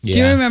lie. Yeah. Do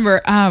you remember?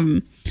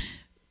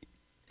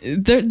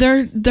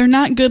 They're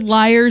not good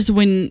liars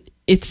when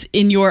it's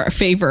in your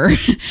favor.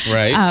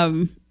 Right.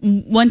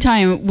 One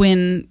time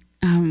when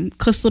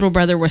Cliff's little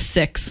brother was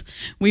 6,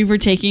 we were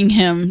taking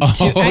him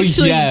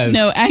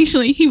to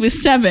actually he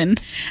was 7,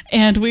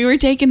 and we were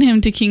taking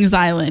him to Kings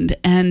Island,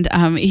 and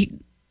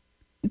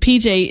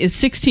PJ is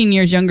 16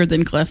 years younger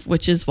than Cliff,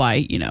 which is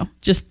why,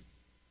 just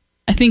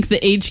I think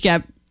the age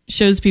gap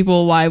shows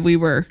people why we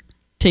were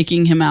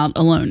taking him out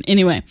alone.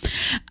 Anyway,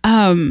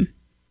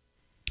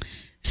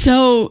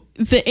 so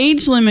the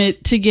age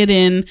limit to get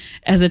in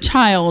as a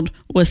child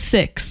was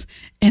 6.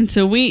 And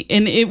so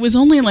it was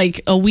only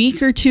like a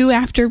week or 2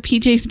 after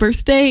PJ's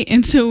birthday.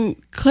 And so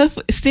Cliff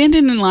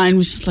standing in line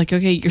was just like,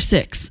 "Okay, you're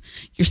 6.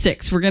 You're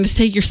 6. We're going to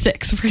say you're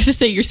 6. We're going to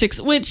say you're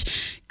 6,"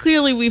 which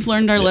clearly we've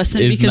learned our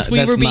lesson because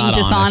we were being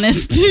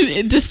dishonest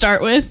to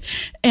start with.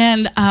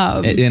 And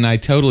I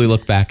totally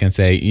look back and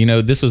say,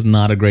 this was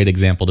not a great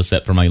example to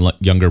set for my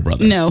younger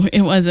brother. No,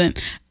 it wasn't.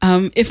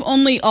 If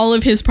only all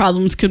of his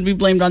problems could be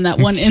blamed on that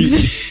one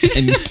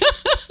incident.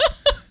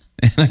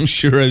 And I'm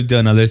sure I've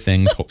done other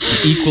things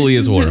equally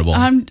as horrible.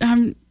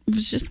 I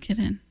was just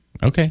kidding.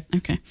 Okay.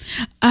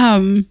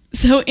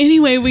 So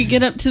anyway, we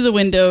get up to the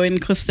window and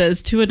Cliff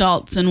says 2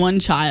 adults and 1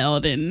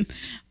 child, and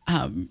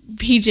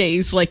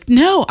PJ's like,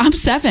 "No, I'm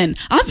 7.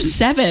 I'm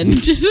 7."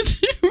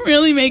 Just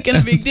really making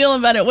a big deal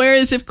about it.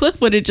 Whereas if Cliff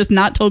would have just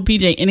not told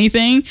PJ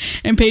anything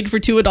and paid for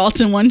 2 adults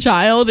and 1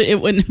 child, it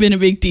wouldn't have been a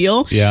big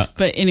deal. Yeah.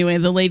 But anyway,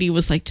 the lady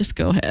was like, "Just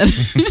go ahead."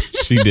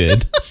 She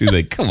did. She's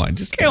like, "Come on,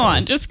 just go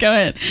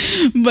ahead."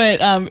 But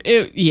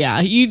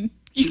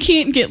you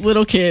can't get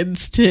little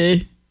kids to.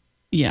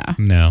 Yeah.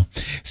 No.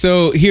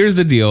 So here's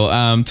the deal.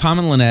 Tom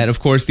and Lynette, of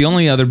course, the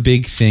only other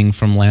big thing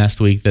from last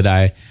week that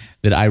I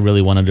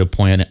really wanted to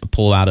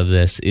pull out of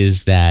this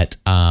is that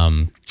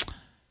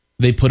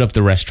they put up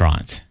the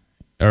restaurant.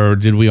 Or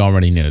did we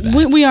already know that?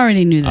 We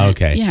already knew that.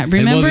 Okay. Yeah.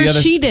 Remember,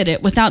 she did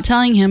it without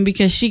telling him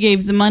because she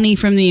gave the money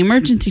from the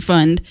emergency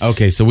fund.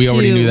 Okay, so we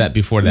already knew that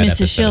before that Mrs.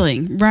 episode.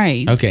 Shilling,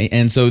 right. Okay,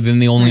 and so then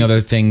the only other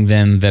thing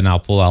then I'll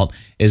pull out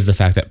is the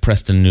fact that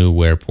Preston knew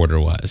where Porter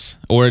was.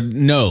 Or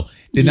no,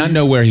 did not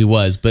know where he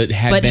was, but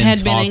had been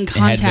in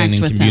contact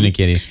with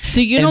communicating. Him.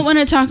 So you don't want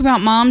to talk about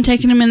Mom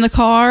taking him in the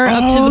car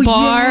up to the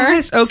bar?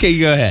 Yes. Okay,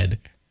 go ahead.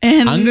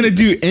 And I'm going to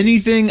do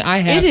anything I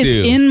have to. It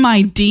is in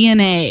my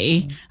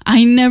DNA.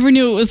 I never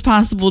knew it was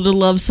possible to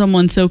love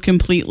someone so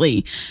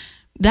completely.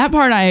 That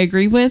part I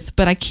agree with,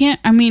 but I can't,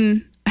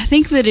 I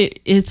think that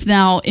it's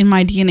now in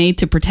my DNA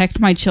to protect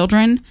my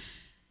children.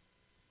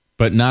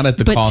 But not at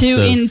the cost of...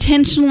 But to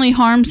intentionally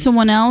harm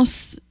someone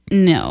else,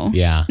 no.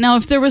 Yeah. Now,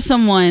 if there was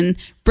someone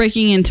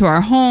breaking into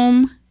our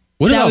home,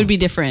 that would be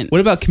different.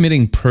 What about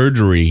committing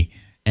perjury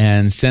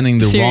and sending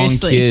the wrong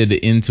kid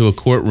into a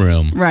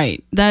courtroom?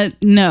 Right. I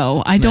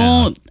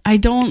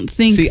don't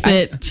think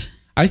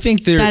I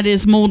think that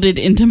is molded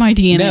into my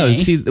DNA. No,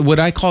 see, what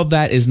I call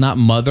that is not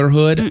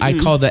motherhood. Mm-mm. I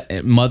call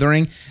that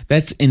mothering.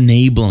 That's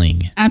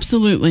enabling.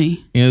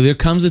 Absolutely. There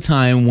comes a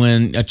time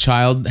when a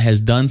child has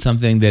done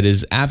something that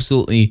is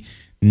absolutely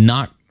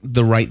not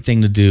the right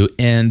thing to do,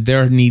 and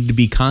there need to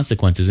be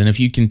consequences. And if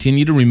you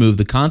continue to remove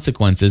the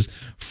consequences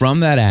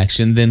from that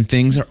action, then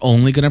things are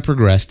only going to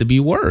progress to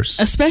be worse.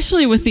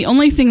 Especially with the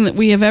only thing that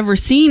we have ever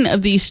seen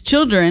of these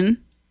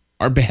children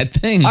are bad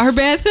things.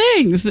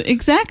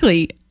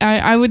 Exactly.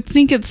 I would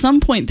think at some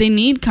point they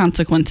need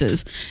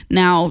consequences.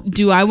 Now,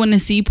 do I want to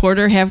see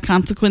Porter have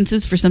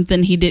consequences for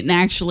something he didn't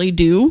actually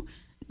do?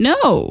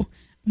 No.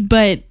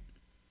 But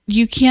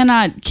you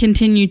cannot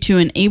continue to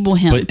enable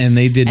him. And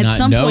they did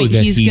not know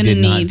that he did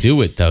not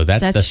do it, though.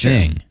 That's the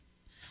thing.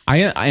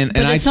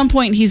 At some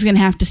point, he's going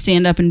to have to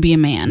stand up and be a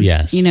man.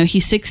 Yes.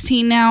 He's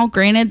 16 now.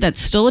 Granted, that's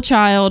still a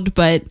child.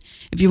 But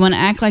if you want to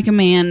act like a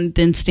man,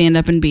 then stand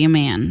up and be a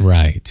man.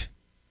 Right.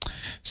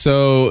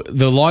 So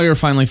the lawyer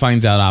finally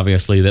finds out,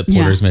 obviously, that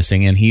Porter's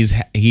missing, and he's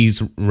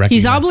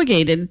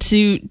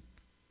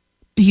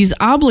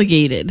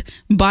obligated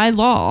by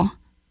law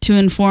to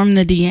inform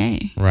the DA.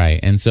 Right.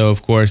 And so,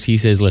 of course, he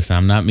says, listen,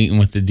 I'm not meeting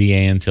with the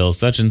DA until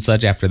such and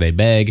such after they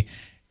beg.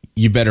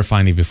 You better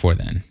find me before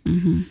then.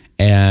 Mm-hmm.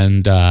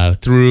 And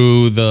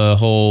through the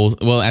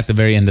whole, at the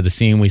very end of the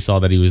scene, we saw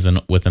that he was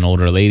with an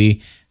older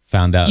lady.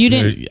 Found out. You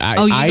didn't. I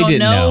don't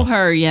know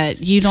her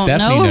yet. You don't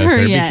Stephanie know knows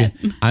her yet.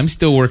 I'm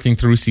still working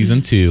through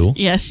season 2.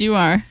 Yes, you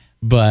are.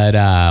 But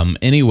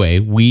anyway,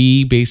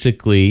 we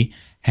basically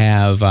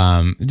have.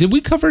 Did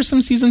we cover some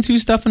season 2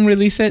 stuff and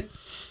release it?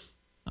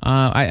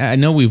 I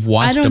know we've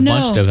watched a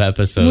bunch of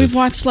episodes. We've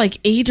watched like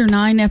 8 or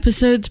 9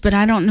 episodes, but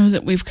I don't know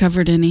that we've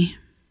covered any.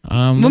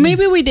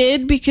 Maybe we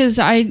did because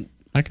I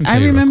can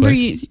tell you remember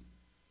real quick.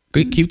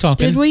 Keep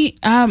talking. Did we?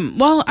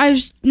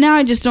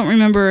 I just don't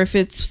remember if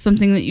it's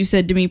something that you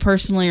said to me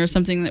personally or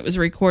something that was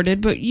recorded.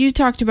 But you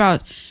talked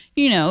about,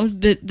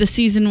 the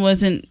season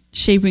wasn't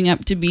shaping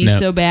up to be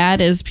so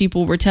bad as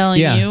people were telling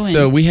you. Yeah.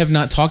 So we have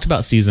not talked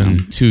about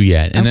season 2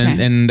 yet, and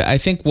and I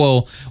think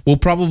we'll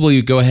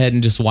probably go ahead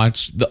and just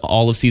watch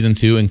all of season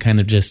 2 and kind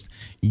of just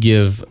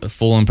give a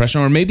full impression,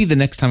 or maybe the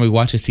next time we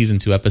watch a season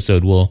 2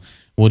 episode, we'll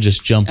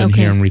just jump in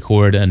here and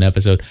record an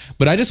episode.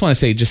 But I just want to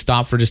say, just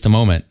stop for just a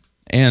moment.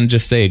 And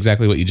just say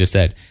exactly what you just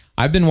said.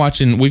 I've been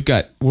watching,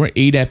 we're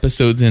 8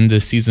 episodes into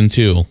season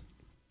 2.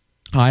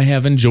 I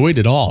have enjoyed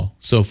it all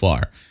so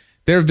far.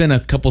 There have been a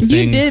couple things.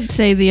 You did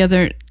say the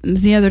other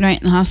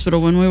night in the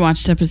hospital when we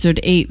watched episode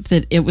 8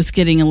 that it was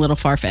getting a little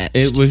far-fetched.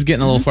 It was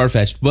getting a little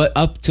far-fetched, but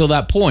up till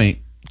that point,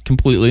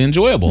 completely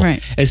enjoyable.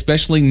 Right.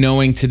 Especially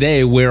knowing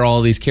today where all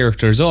these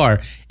characters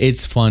are,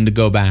 it's fun to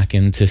go back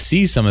and to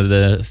see some of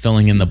the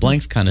filling in the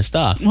blanks kind of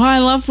stuff. Well, I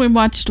love we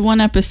watched one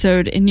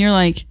episode and you're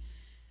like,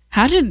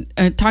 how did,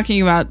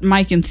 talking about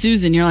Mike and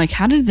Susan, you're like,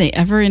 how did they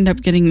ever end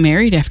up getting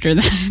married after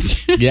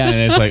that? Yeah, and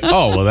it's like,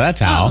 oh, well, that's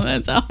how.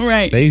 That's all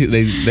right.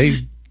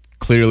 They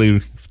clearly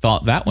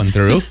thought that one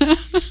through.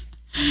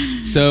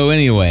 So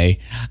anyway,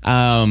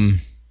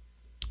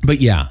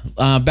 but yeah,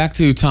 back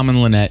to Tom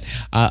and Lynette.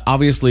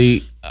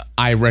 Obviously,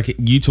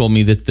 you told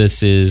me that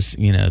this is,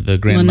 the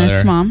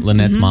grandmother,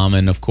 Lynette's mom.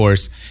 And of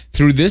course,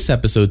 through this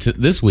episode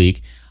this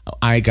week,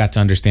 I got to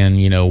understand,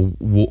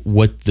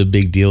 what the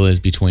big deal is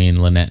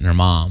between Lynette and her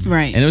mom.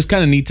 Right. And it was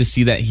kind of neat to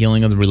see that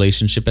healing of the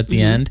relationship at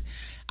the end.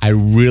 I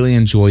really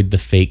enjoyed the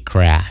fake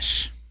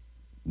crash.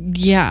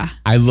 Yeah.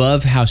 I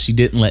love how she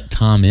didn't let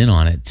Tom in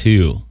on it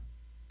too.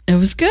 It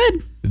was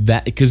good.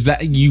 Because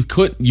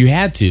you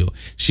had to.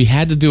 She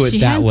had to do it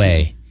that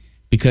way.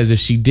 Because if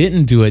she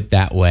didn't do it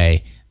that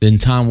way, then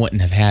Tom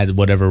wouldn't have had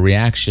whatever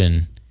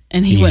reaction.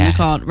 And he wouldn't have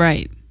called.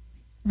 Right.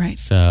 Right.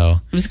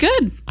 So it was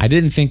good. I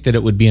didn't think that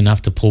it would be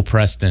enough to pull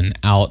Preston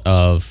out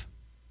of,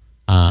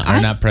 or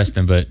not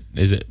Preston, but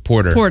is it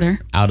Porter? Porter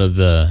out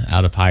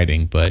of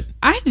hiding. But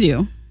I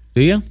do.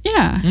 Do you?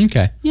 Yeah.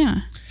 Okay.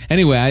 Yeah.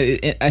 Anyway,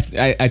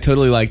 I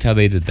totally liked how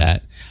they did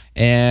that,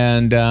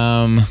 and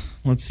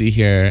let's see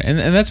here, and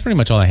that's pretty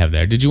much all I have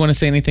there. Did you want to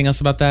say anything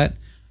else about that?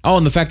 Oh,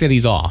 and the fact that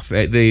he's off.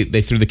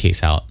 They threw the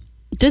case out.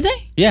 Did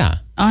they? Yeah.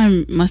 Oh,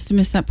 I must have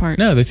missed that part.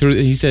 No, they threw.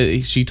 He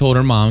said she told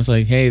her mom,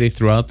 like, hey, they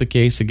threw out the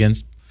case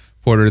against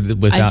Porter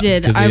without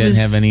because they didn't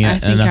have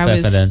enough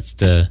evidence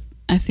to.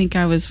 I think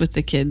I was with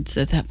the kids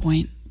at that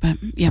point, but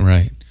yeah.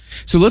 Right.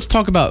 So let's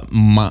talk about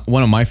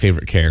one of my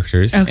favorite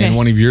characters and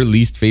one of your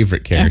least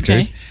favorite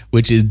characters,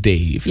 which is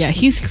Dave. Yeah,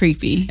 he's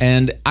creepy.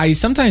 And I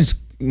sometimes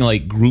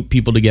group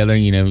people together.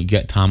 You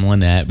get Tom,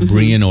 Lynette,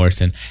 Bree, and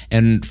Orson,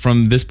 and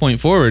from this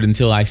point forward,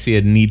 until I see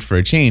a need for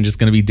a change, it's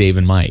going to be Dave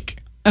and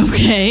Mike.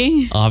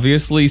 Okay.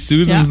 Obviously,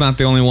 Susan's not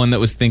the only one that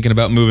was thinking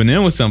about moving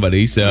in with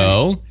somebody,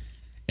 so.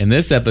 in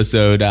this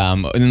episode,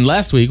 and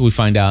last week we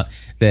find out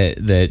that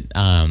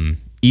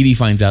Edie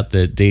finds out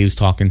that Dave's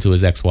talking to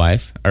his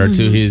ex-wife or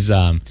to his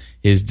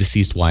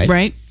deceased wife,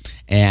 right?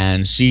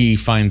 And she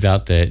finds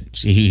out that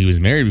he was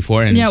married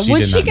before, and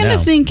what's she gonna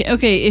think?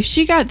 Okay, if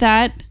she got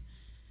that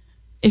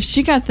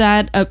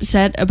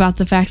upset about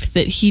the fact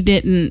that he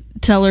didn't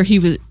tell her he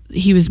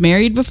was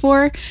married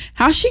before,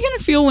 how's she gonna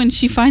feel when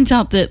she finds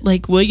out that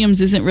like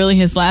Williams isn't really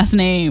his last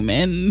name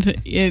and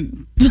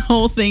the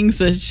whole thing's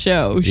a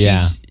show?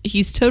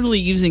 He's totally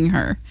using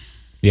her.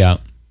 Yeah,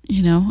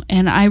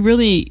 and I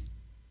really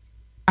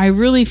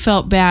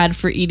felt bad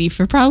for Edie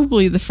for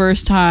probably the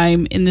first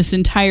time in this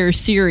entire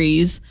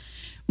series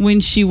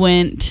when she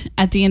went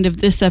at the end of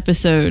this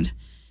episode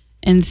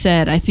and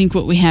said, I think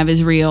what we have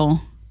is real.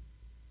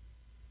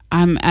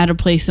 I'm at a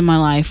place in my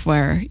life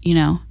where,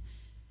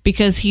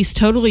 because he's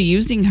totally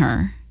using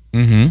her.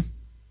 Mm-hmm.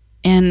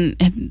 And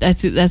I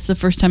think that's the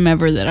first time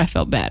ever that I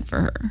felt bad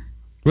for her.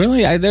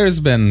 Really? There's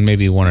been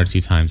maybe one or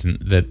two times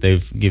that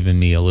they've given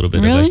me a little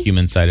bit of a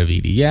human side of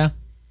Edie. Yeah.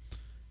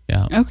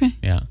 Yeah. Okay.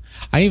 Yeah.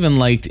 I even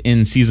liked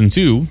in season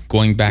 2,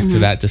 going back to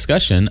that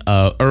discussion,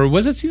 or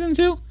was it season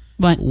 2?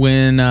 What?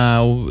 When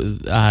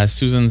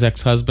Susan's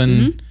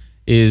ex-husband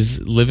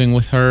is living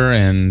with her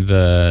and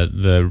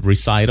the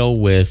recital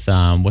with,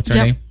 what's her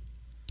name?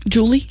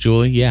 Julie.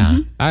 Julie, yeah.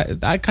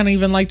 I kind of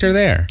even liked her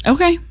there.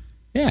 Okay.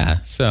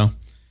 Yeah, so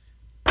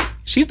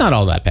she's not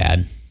all that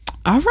bad.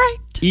 All right.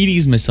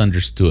 Edie's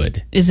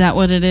misunderstood. Is that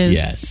what it is?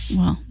 Yes.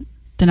 Well,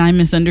 then I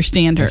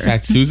misunderstand her. In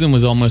fact, Susan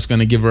was almost going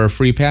to give her a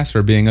free pass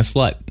for being a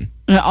slut.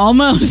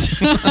 Almost.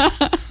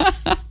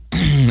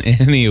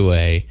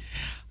 Anyway,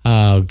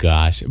 oh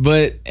gosh.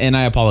 And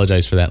I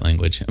apologize for that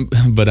language,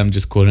 but I'm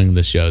just quoting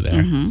the show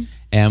there. Mm-hmm.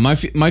 And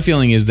my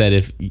feeling is that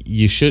if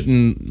you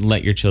shouldn't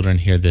let your children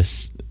hear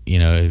this,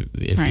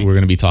 if we're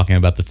going to be talking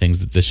about the things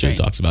that this show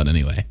talks about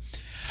anyway.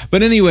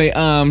 But anyway,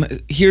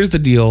 here's the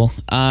deal.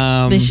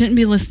 They shouldn't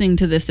be listening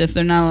to this if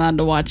they're not allowed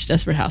to watch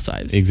Desperate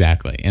Housewives.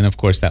 Exactly. And of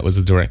course, that was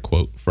a direct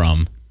quote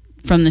from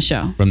the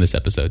show. From this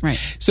episode. Right.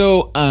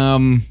 So,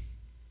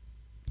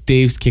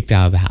 Dave's kicked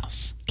out of the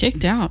house.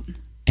 Kicked out.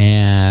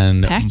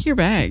 And pack your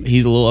bags.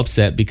 He's a little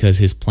upset because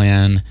his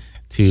plan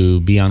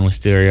to be on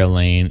Wisteria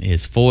Lane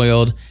is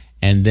foiled.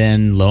 And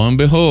then, lo and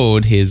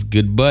behold, his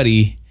good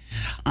buddy,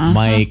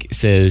 Mike,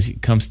 says,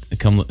 come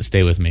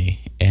stay with me.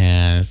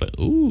 And it's like,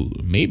 ooh,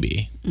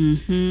 maybe.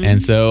 Mm-hmm.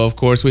 And so, of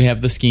course, we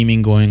have the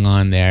scheming going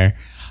on there.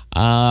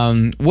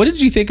 What did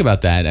you think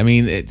about that? I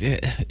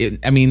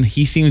mean,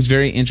 he seems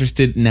very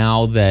interested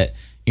now that,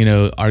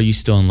 are you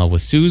still in love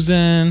with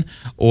Susan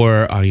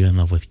or are you in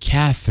love with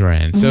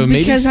Catherine? So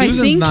maybe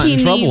Susan's not in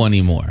trouble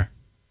anymore.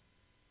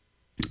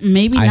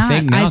 Maybe not. I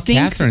think now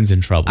Catherine's in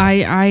trouble.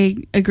 I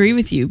agree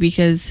with you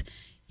because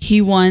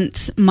he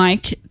wants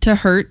Mike to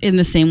hurt in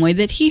the same way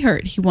that he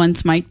hurt. He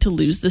wants Mike to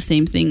lose the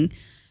same thing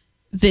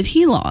that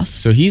he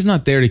lost. So he's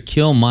not there to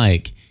kill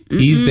Mike.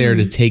 He's there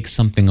to take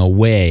something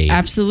away.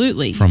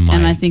 Absolutely. From Mike.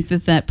 And I think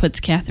that puts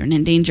Catherine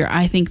in danger.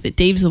 I think that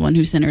Dave's the one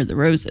who sent her the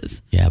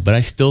roses. Yeah, but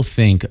I still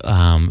think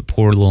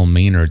poor little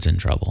Maynard's in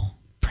trouble.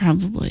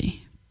 Probably.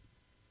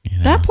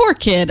 That poor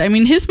kid. I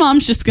mean, his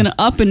mom's just going to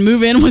up and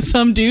move in with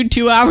some dude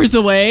 2 hours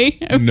away.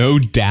 No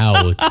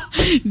doubt.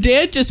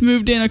 Dad just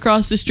moved in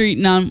across the street.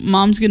 Now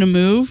mom's going to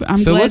move.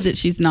 I'm glad that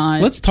she's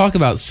not. Let's talk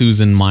about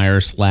Susan Meyer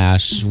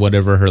 /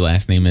 whatever her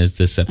last name is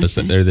this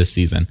episode or this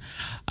season.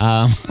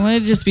 Well,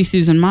 it'd just be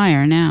Susan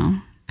Meyer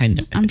now. I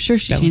know. I'm sure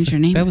she changed her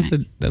name.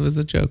 That was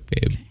a joke,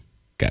 babe. Okay.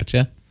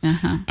 Gotcha.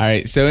 All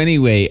right. So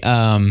anyway,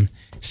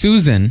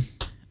 Susan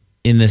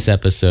in this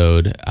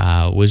episode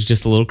was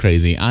just a little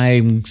crazy.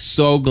 I'm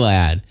so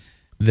glad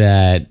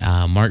that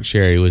Mark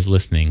Sherry was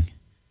listening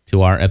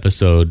to our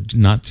episode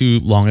not too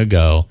long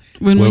ago.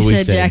 When we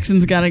said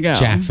Jackson's got to go.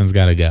 Jackson's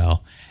got to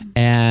go.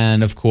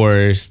 And of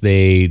course,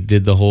 they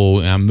did the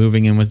whole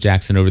moving in with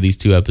Jackson over these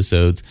 2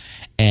 episodes.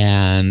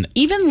 And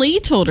even Lee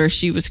told her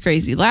she was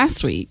crazy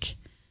last week,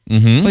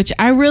 which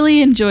I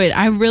really enjoyed.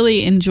 I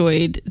really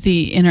enjoyed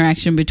the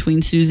interaction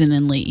between Susan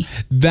and Lee.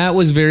 That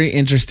was very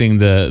interesting.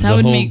 That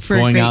would make for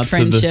a great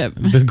friendship.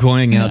 The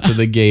going out to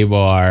the gay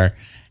bar.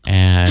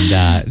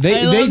 And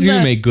they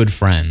do make good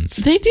friends.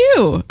 They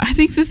do. I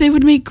think that they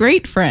would make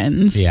great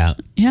friends. Yeah.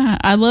 Yeah.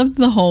 I love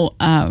the whole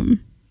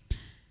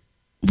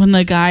when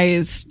the guy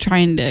is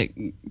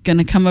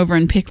gonna come over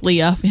and pick Lee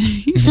up, and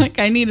he's like,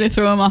 "I need to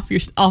throw him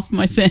off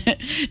my scent.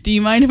 Do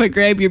you mind if I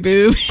grab your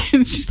boob?"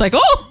 And she's like,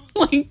 "Oh!"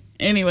 Like,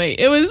 anyway,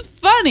 it was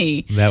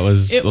funny. That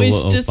was a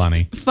little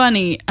funny.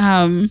 Funny.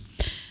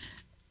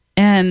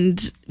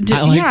 And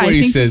I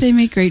think says, they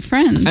make great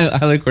friends.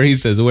 I like where he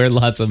says, "Wear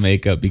lots of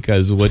makeup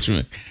because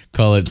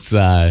whatchamacallit's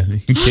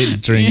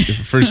kid drink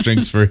first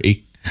drink's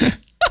free."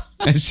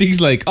 And she's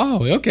like,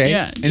 "Oh, okay."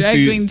 Yeah,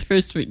 drag queen's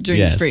first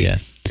drink's free.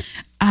 Yes.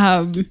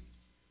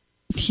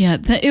 Yeah,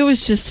 it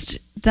was just,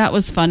 that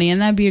was funny,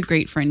 and that'd be a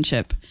great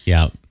friendship.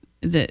 Yeah.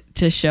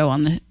 To show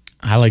on the.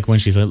 I like when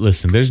she's like,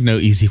 "Listen, there's no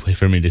easy way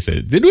for me to say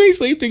it. Did we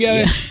sleep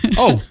together?" Yeah.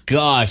 Oh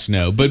gosh,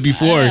 no. But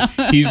before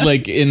he's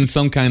like in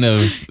some kind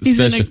of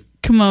special.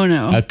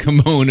 kimono. A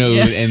kimono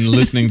and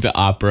listening to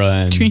opera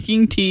and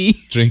drinking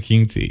tea.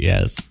 Drinking tea,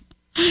 yes.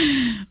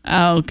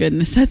 Oh,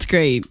 goodness. That's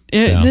great.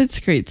 That's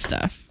great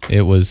stuff.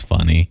 It was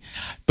funny.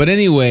 But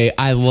anyway,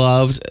 I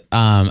loved...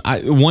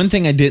 one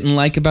thing I didn't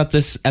like about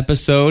this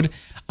episode,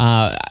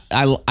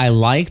 I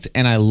liked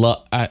and I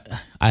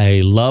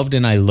loved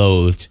and I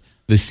loathed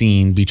the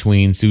scene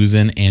between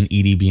Susan and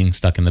Edie being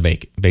stuck in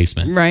the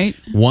basement. Right.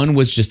 One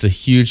was just a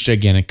huge,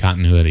 gigantic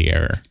continuity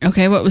error.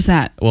 Okay, what was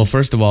that? Well,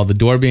 first of all, the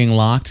door being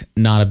locked,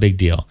 not a big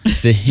deal.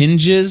 The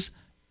hinges...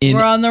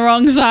 We're on the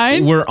wrong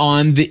side? We're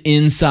on the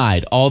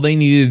inside. All they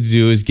needed to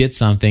do is get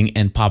something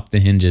and pop the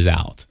hinges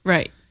out.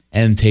 Right.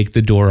 And take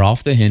the door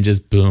off the hinges.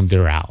 Boom,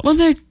 they're out. Well,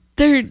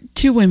 they're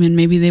two women.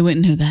 Maybe they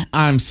wouldn't know that.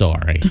 I'm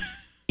sorry.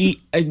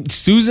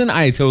 Susan,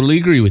 I totally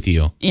agree with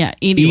you. Yeah,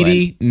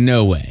 Edie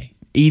no way.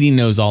 Edie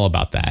knows all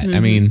about that. Mm-hmm. I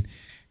mean,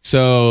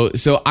 so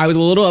I was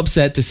a little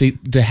upset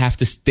to have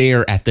to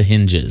stare at the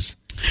hinges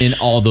in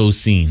all those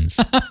scenes.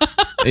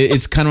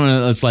 It's kind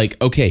of, it's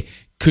like, okay,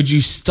 could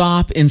you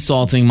stop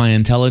insulting my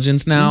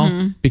intelligence now?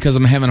 Mm-hmm. Because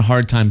I'm having a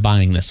hard time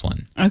buying this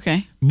one.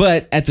 Okay.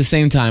 But at the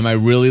same time, I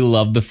really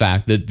love the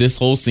fact that this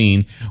whole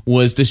scene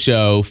was to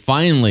show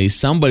finally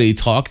somebody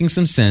talking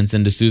some sense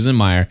into Susan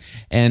Meyer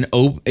and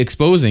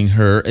exposing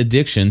her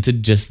addiction to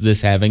just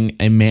this having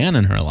a man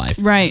in her life.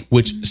 Right.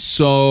 Which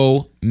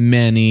so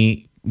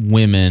many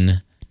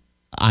women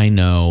I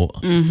know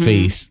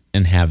face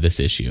and have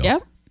this issue.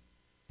 Yep.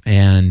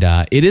 And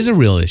it is a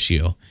real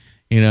issue.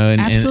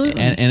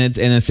 Absolutely. And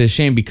it's a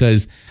shame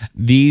because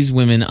these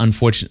women,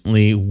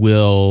 unfortunately,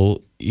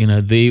 will,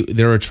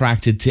 they're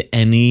attracted to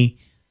any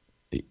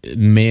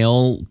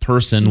male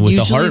person with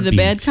usually a heartbeat. The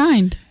bad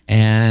kind.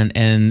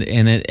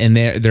 And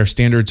their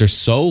standards are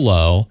so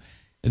low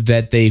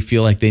that they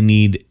feel like they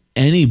need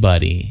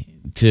anybody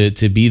to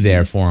be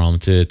there for them,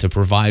 to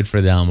provide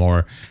for them,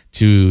 or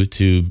to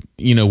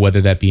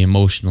whether that be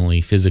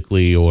emotionally,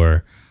 physically,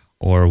 or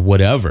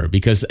whatever,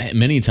 because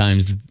many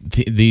times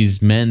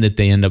these men that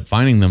they end up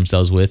finding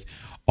themselves with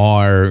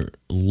are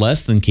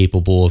less than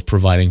capable of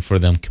providing for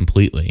them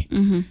completely.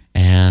 Mm-hmm.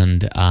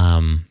 And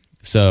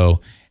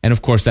and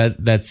of course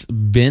that's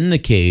been the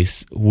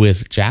case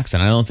with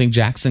Jackson. I don't think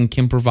Jackson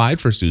can provide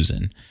for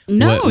Susan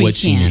what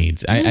she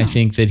needs. No. I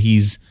think that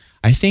he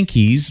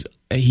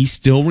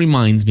still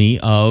reminds me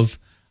of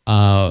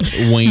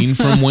Wayne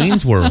from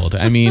Wayne's World.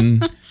 I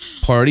mean,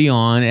 party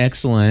on,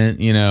 excellent.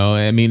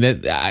 I mean,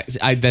 that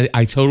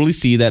I totally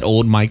see that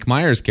old Mike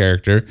Myers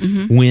character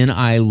when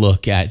I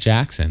look at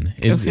Jackson.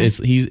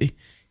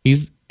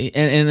 He's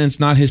and it's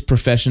not his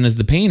profession as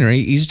the painter.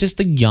 He's just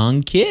a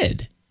young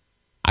kid.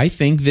 I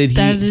think that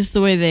is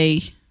the way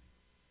they.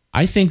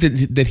 I think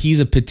that he's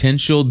a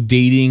potential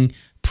dating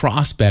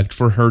prospect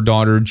for her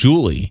daughter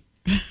Julie.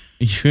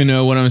 You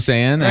know what I'm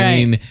saying? Right. I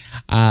mean,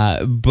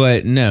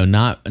 but no,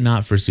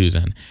 not for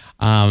Susan.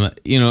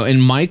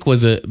 And Mike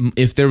was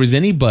if there was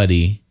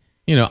anybody,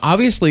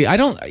 obviously I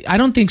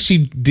don't think she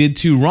did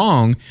too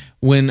wrong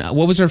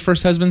what was her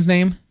first husband's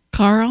name?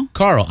 Carl.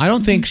 I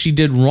don't think she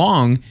did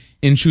wrong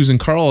in choosing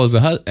Carl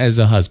as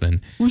a husband.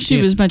 Well, she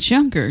was much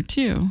younger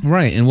too.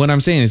 Right. And what I'm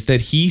saying is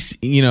that he's,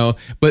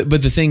 but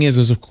the thing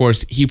is of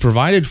course he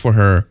provided for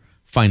her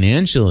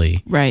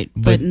financially, right,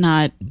 but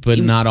not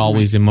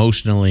always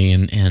emotionally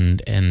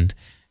and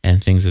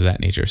things of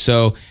that nature.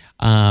 So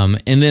and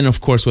then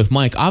of course with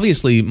Mike,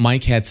 obviously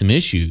Mike had some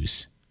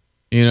issues,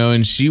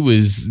 and she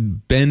was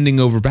bending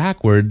over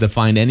backward to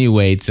find any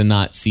way to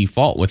not see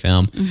fault with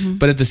him. Mm-hmm.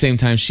 But at the same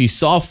time she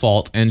saw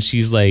fault and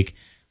she's like,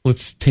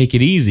 let's take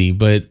it easy,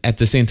 but at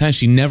the same time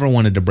she never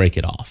wanted to break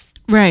it off.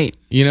 Right.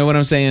 You know what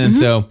I'm saying? And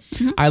so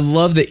I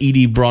love that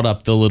Edie brought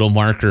up the little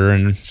marker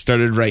and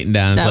started writing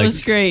down. That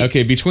was great.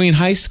 Okay, between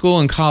high school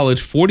and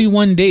college,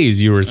 41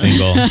 days you were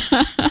single.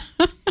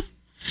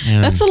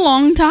 That's a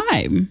long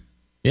time.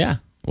 Yeah.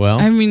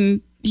 Well, I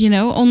mean,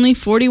 only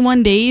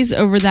 41 days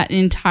over that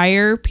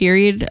entire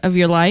period of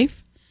your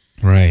life.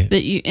 Right.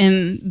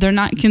 And they're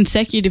not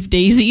consecutive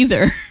days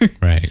either.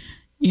 Right.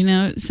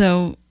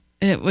 So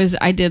it was,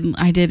 I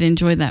did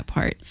enjoy that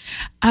part.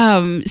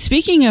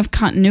 Speaking of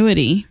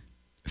continuity,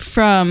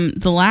 from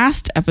the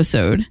last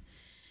episode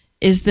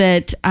is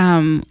that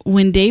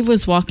when Dave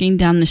was walking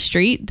down the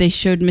street, they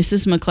showed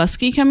Mrs.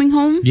 McCluskey coming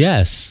home.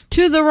 Yes.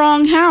 To the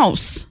wrong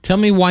house. Tell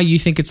me why you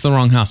think it's the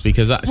wrong house,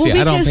 because I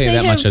don't pay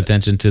that much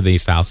attention to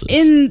these houses.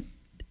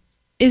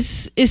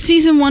 Is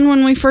season 1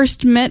 when we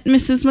first met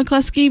Mrs.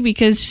 McCluskey?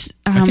 Because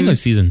I think it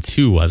was season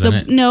 2, wasn't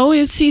it? No, it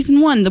was season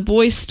 1. The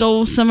boys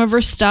stole some of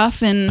her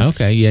stuff, and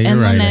okay, yeah,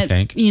 you're right. Lynette,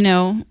 I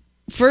think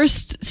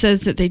first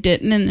says that they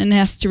didn't, and then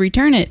has to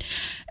return it.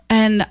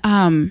 And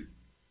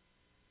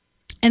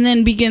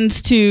then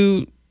begins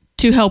to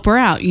help her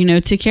out,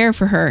 to care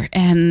for her.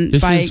 And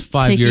this is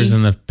 5 years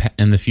in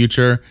the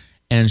future,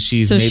 and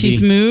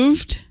she's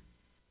moved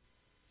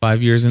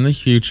 5 years in the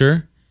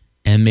future,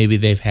 and maybe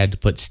they've had to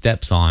put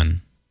steps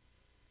on.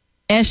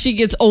 As she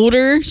gets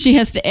older, she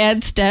has to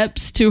add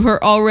steps to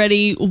her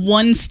already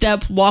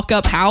one-step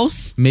walk-up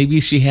house. Maybe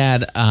she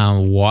had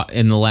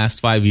in the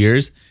last 5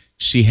 years,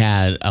 she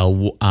had a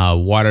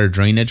water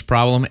drainage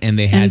problem, and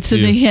they had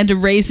they had to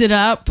raise it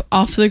up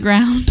off the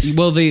ground.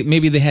 Well,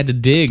 maybe they had to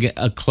dig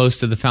close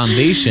to the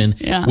foundation,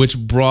 which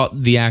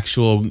brought the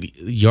actual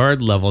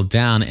yard level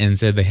down, and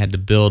said they had to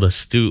build a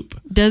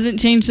stoop. Doesn't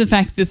change the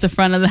fact that the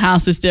front of the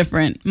house is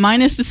different,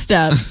 minus the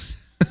steps.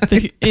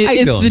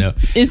 I don't know.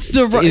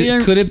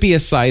 Could it be a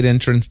side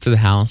entrance to the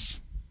house?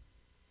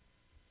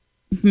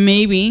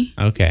 Maybe.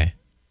 Okay.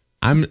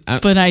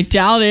 But I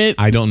doubt it.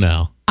 I don't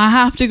know. I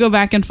have to go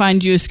back and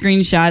find you a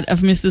screenshot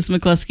of Mrs.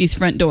 McCluskey's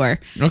front door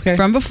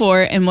from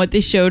before and what they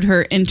showed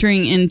her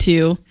entering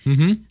into.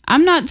 Mm-hmm.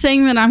 I'm not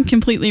saying that I'm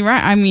completely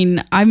right. I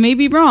mean, I may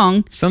be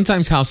wrong.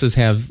 Sometimes houses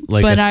have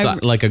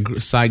a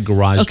side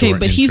garage door. Okay,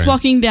 but entrance. He's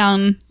walking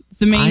down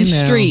the main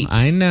street.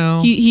 I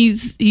know.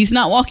 He's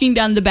not walking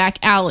down the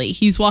back alley.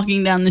 He's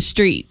walking down the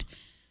street.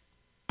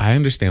 I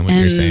understand what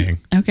you're saying.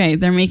 Okay,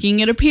 they're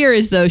making it appear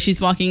as though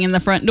she's walking in the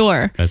front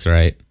door. That's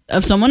right.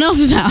 Of someone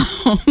else's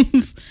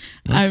house.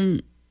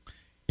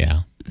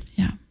 Yeah.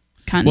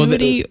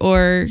 Continuity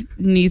or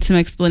need some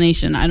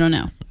explanation. I don't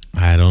know.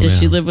 Does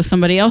she live with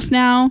somebody else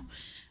now?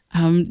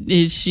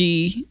 Is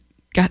she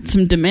got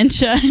some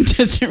dementia and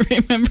doesn't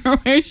remember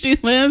where she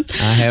lives?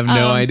 I have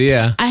no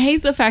idea. I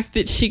hate the fact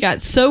that she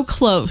got so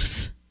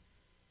close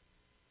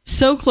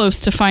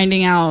to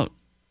finding out,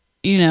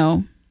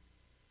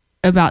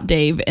 about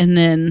Dave, and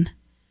then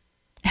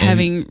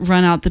having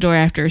run out the door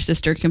after her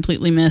sister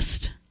completely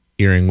missed.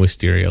 Hearing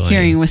Wisteria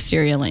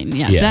Lane.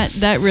 Yeah,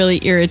 yes. That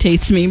really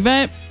irritates me,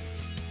 but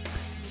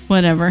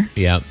whatever.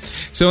 Yeah.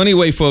 So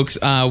anyway, folks,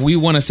 we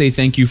want to say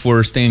thank you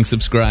for staying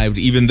subscribed,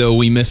 even though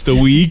we missed a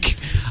week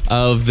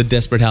of the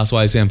Desperate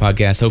Housewives fan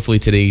podcast. Hopefully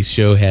today's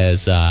show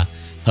has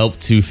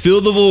helped to fill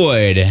the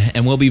void,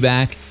 and we'll be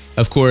back,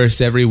 of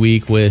course, every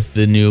week with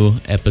the new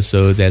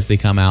episodes as they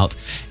come out.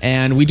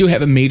 And we do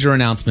have a major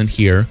announcement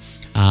here.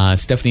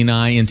 Stephanie and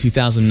I in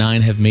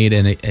 2009 have made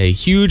a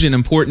huge and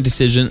important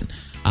decision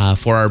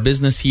for our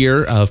business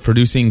here of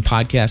producing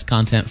podcast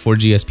content for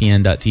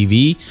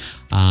GSPN.TV.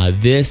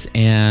 This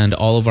and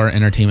all of our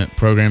entertainment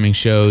programming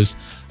shows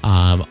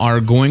are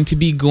going to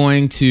be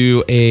going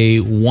to a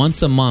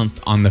once a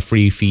month on the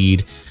free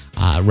feed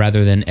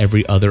rather than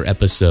every other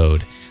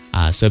episode.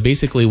 So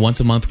basically, once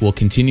a month, we'll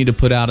continue to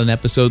put out an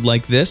episode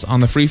like this on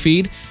the free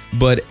feed,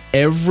 but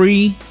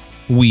every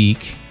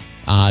week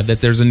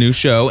that there's a new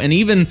show, and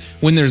even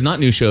when there's not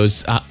new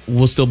shows,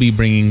 we'll still be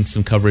bringing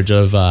some coverage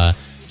of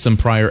some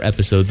prior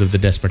episodes of The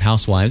Desperate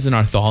Housewives and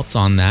our thoughts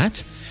on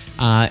that.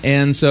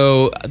 And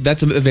so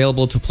that's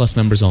available to Plus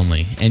members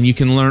only. And you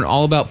can learn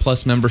all about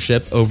Plus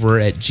membership over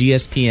at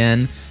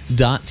gspn.tv/plus.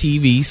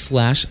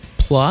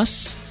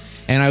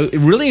 And I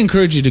really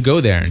encourage you to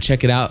go there and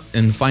check it out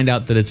and find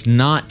out that it's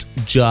not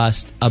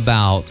just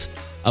about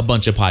a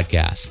bunch of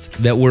podcasts,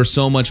 that we're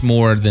so much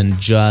more than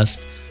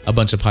just a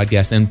bunch of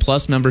podcasts. And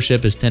Plus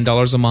membership is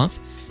 $10 a month.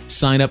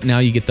 Sign up now.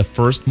 You get the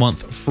first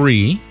month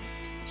free.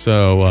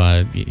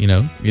 So,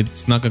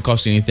 it's not going to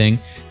cost you anything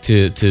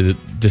to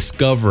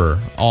discover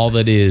all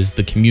that is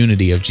the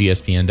community of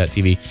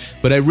GSPN.TV.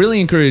 But I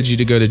really encourage you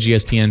to go to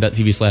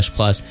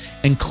gspn.tv/plus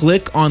and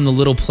click on the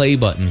little play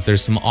buttons.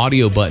 There's some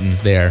audio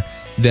buttons there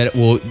that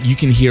you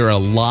can hear a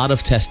lot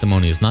of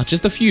testimonies, not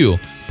just a few,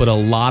 but a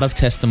lot of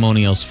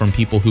testimonials from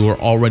people who are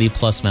already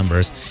Plus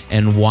members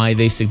and why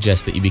they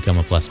suggest that you become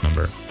a Plus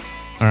member.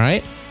 All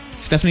right?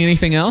 Stephanie,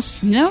 anything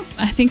else? No,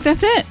 I think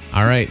that's it.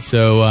 All right.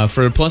 So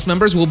for Plus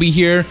members, we'll be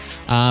here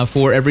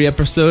for every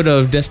episode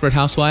of Desperate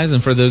Housewives.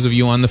 And for those of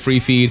you on the free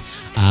feed,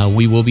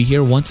 we will be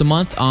here once a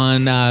month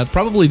on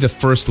probably the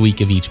first week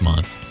of each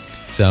month.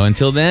 So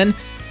until then,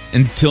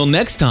 until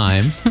next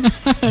time,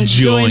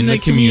 join the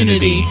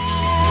community.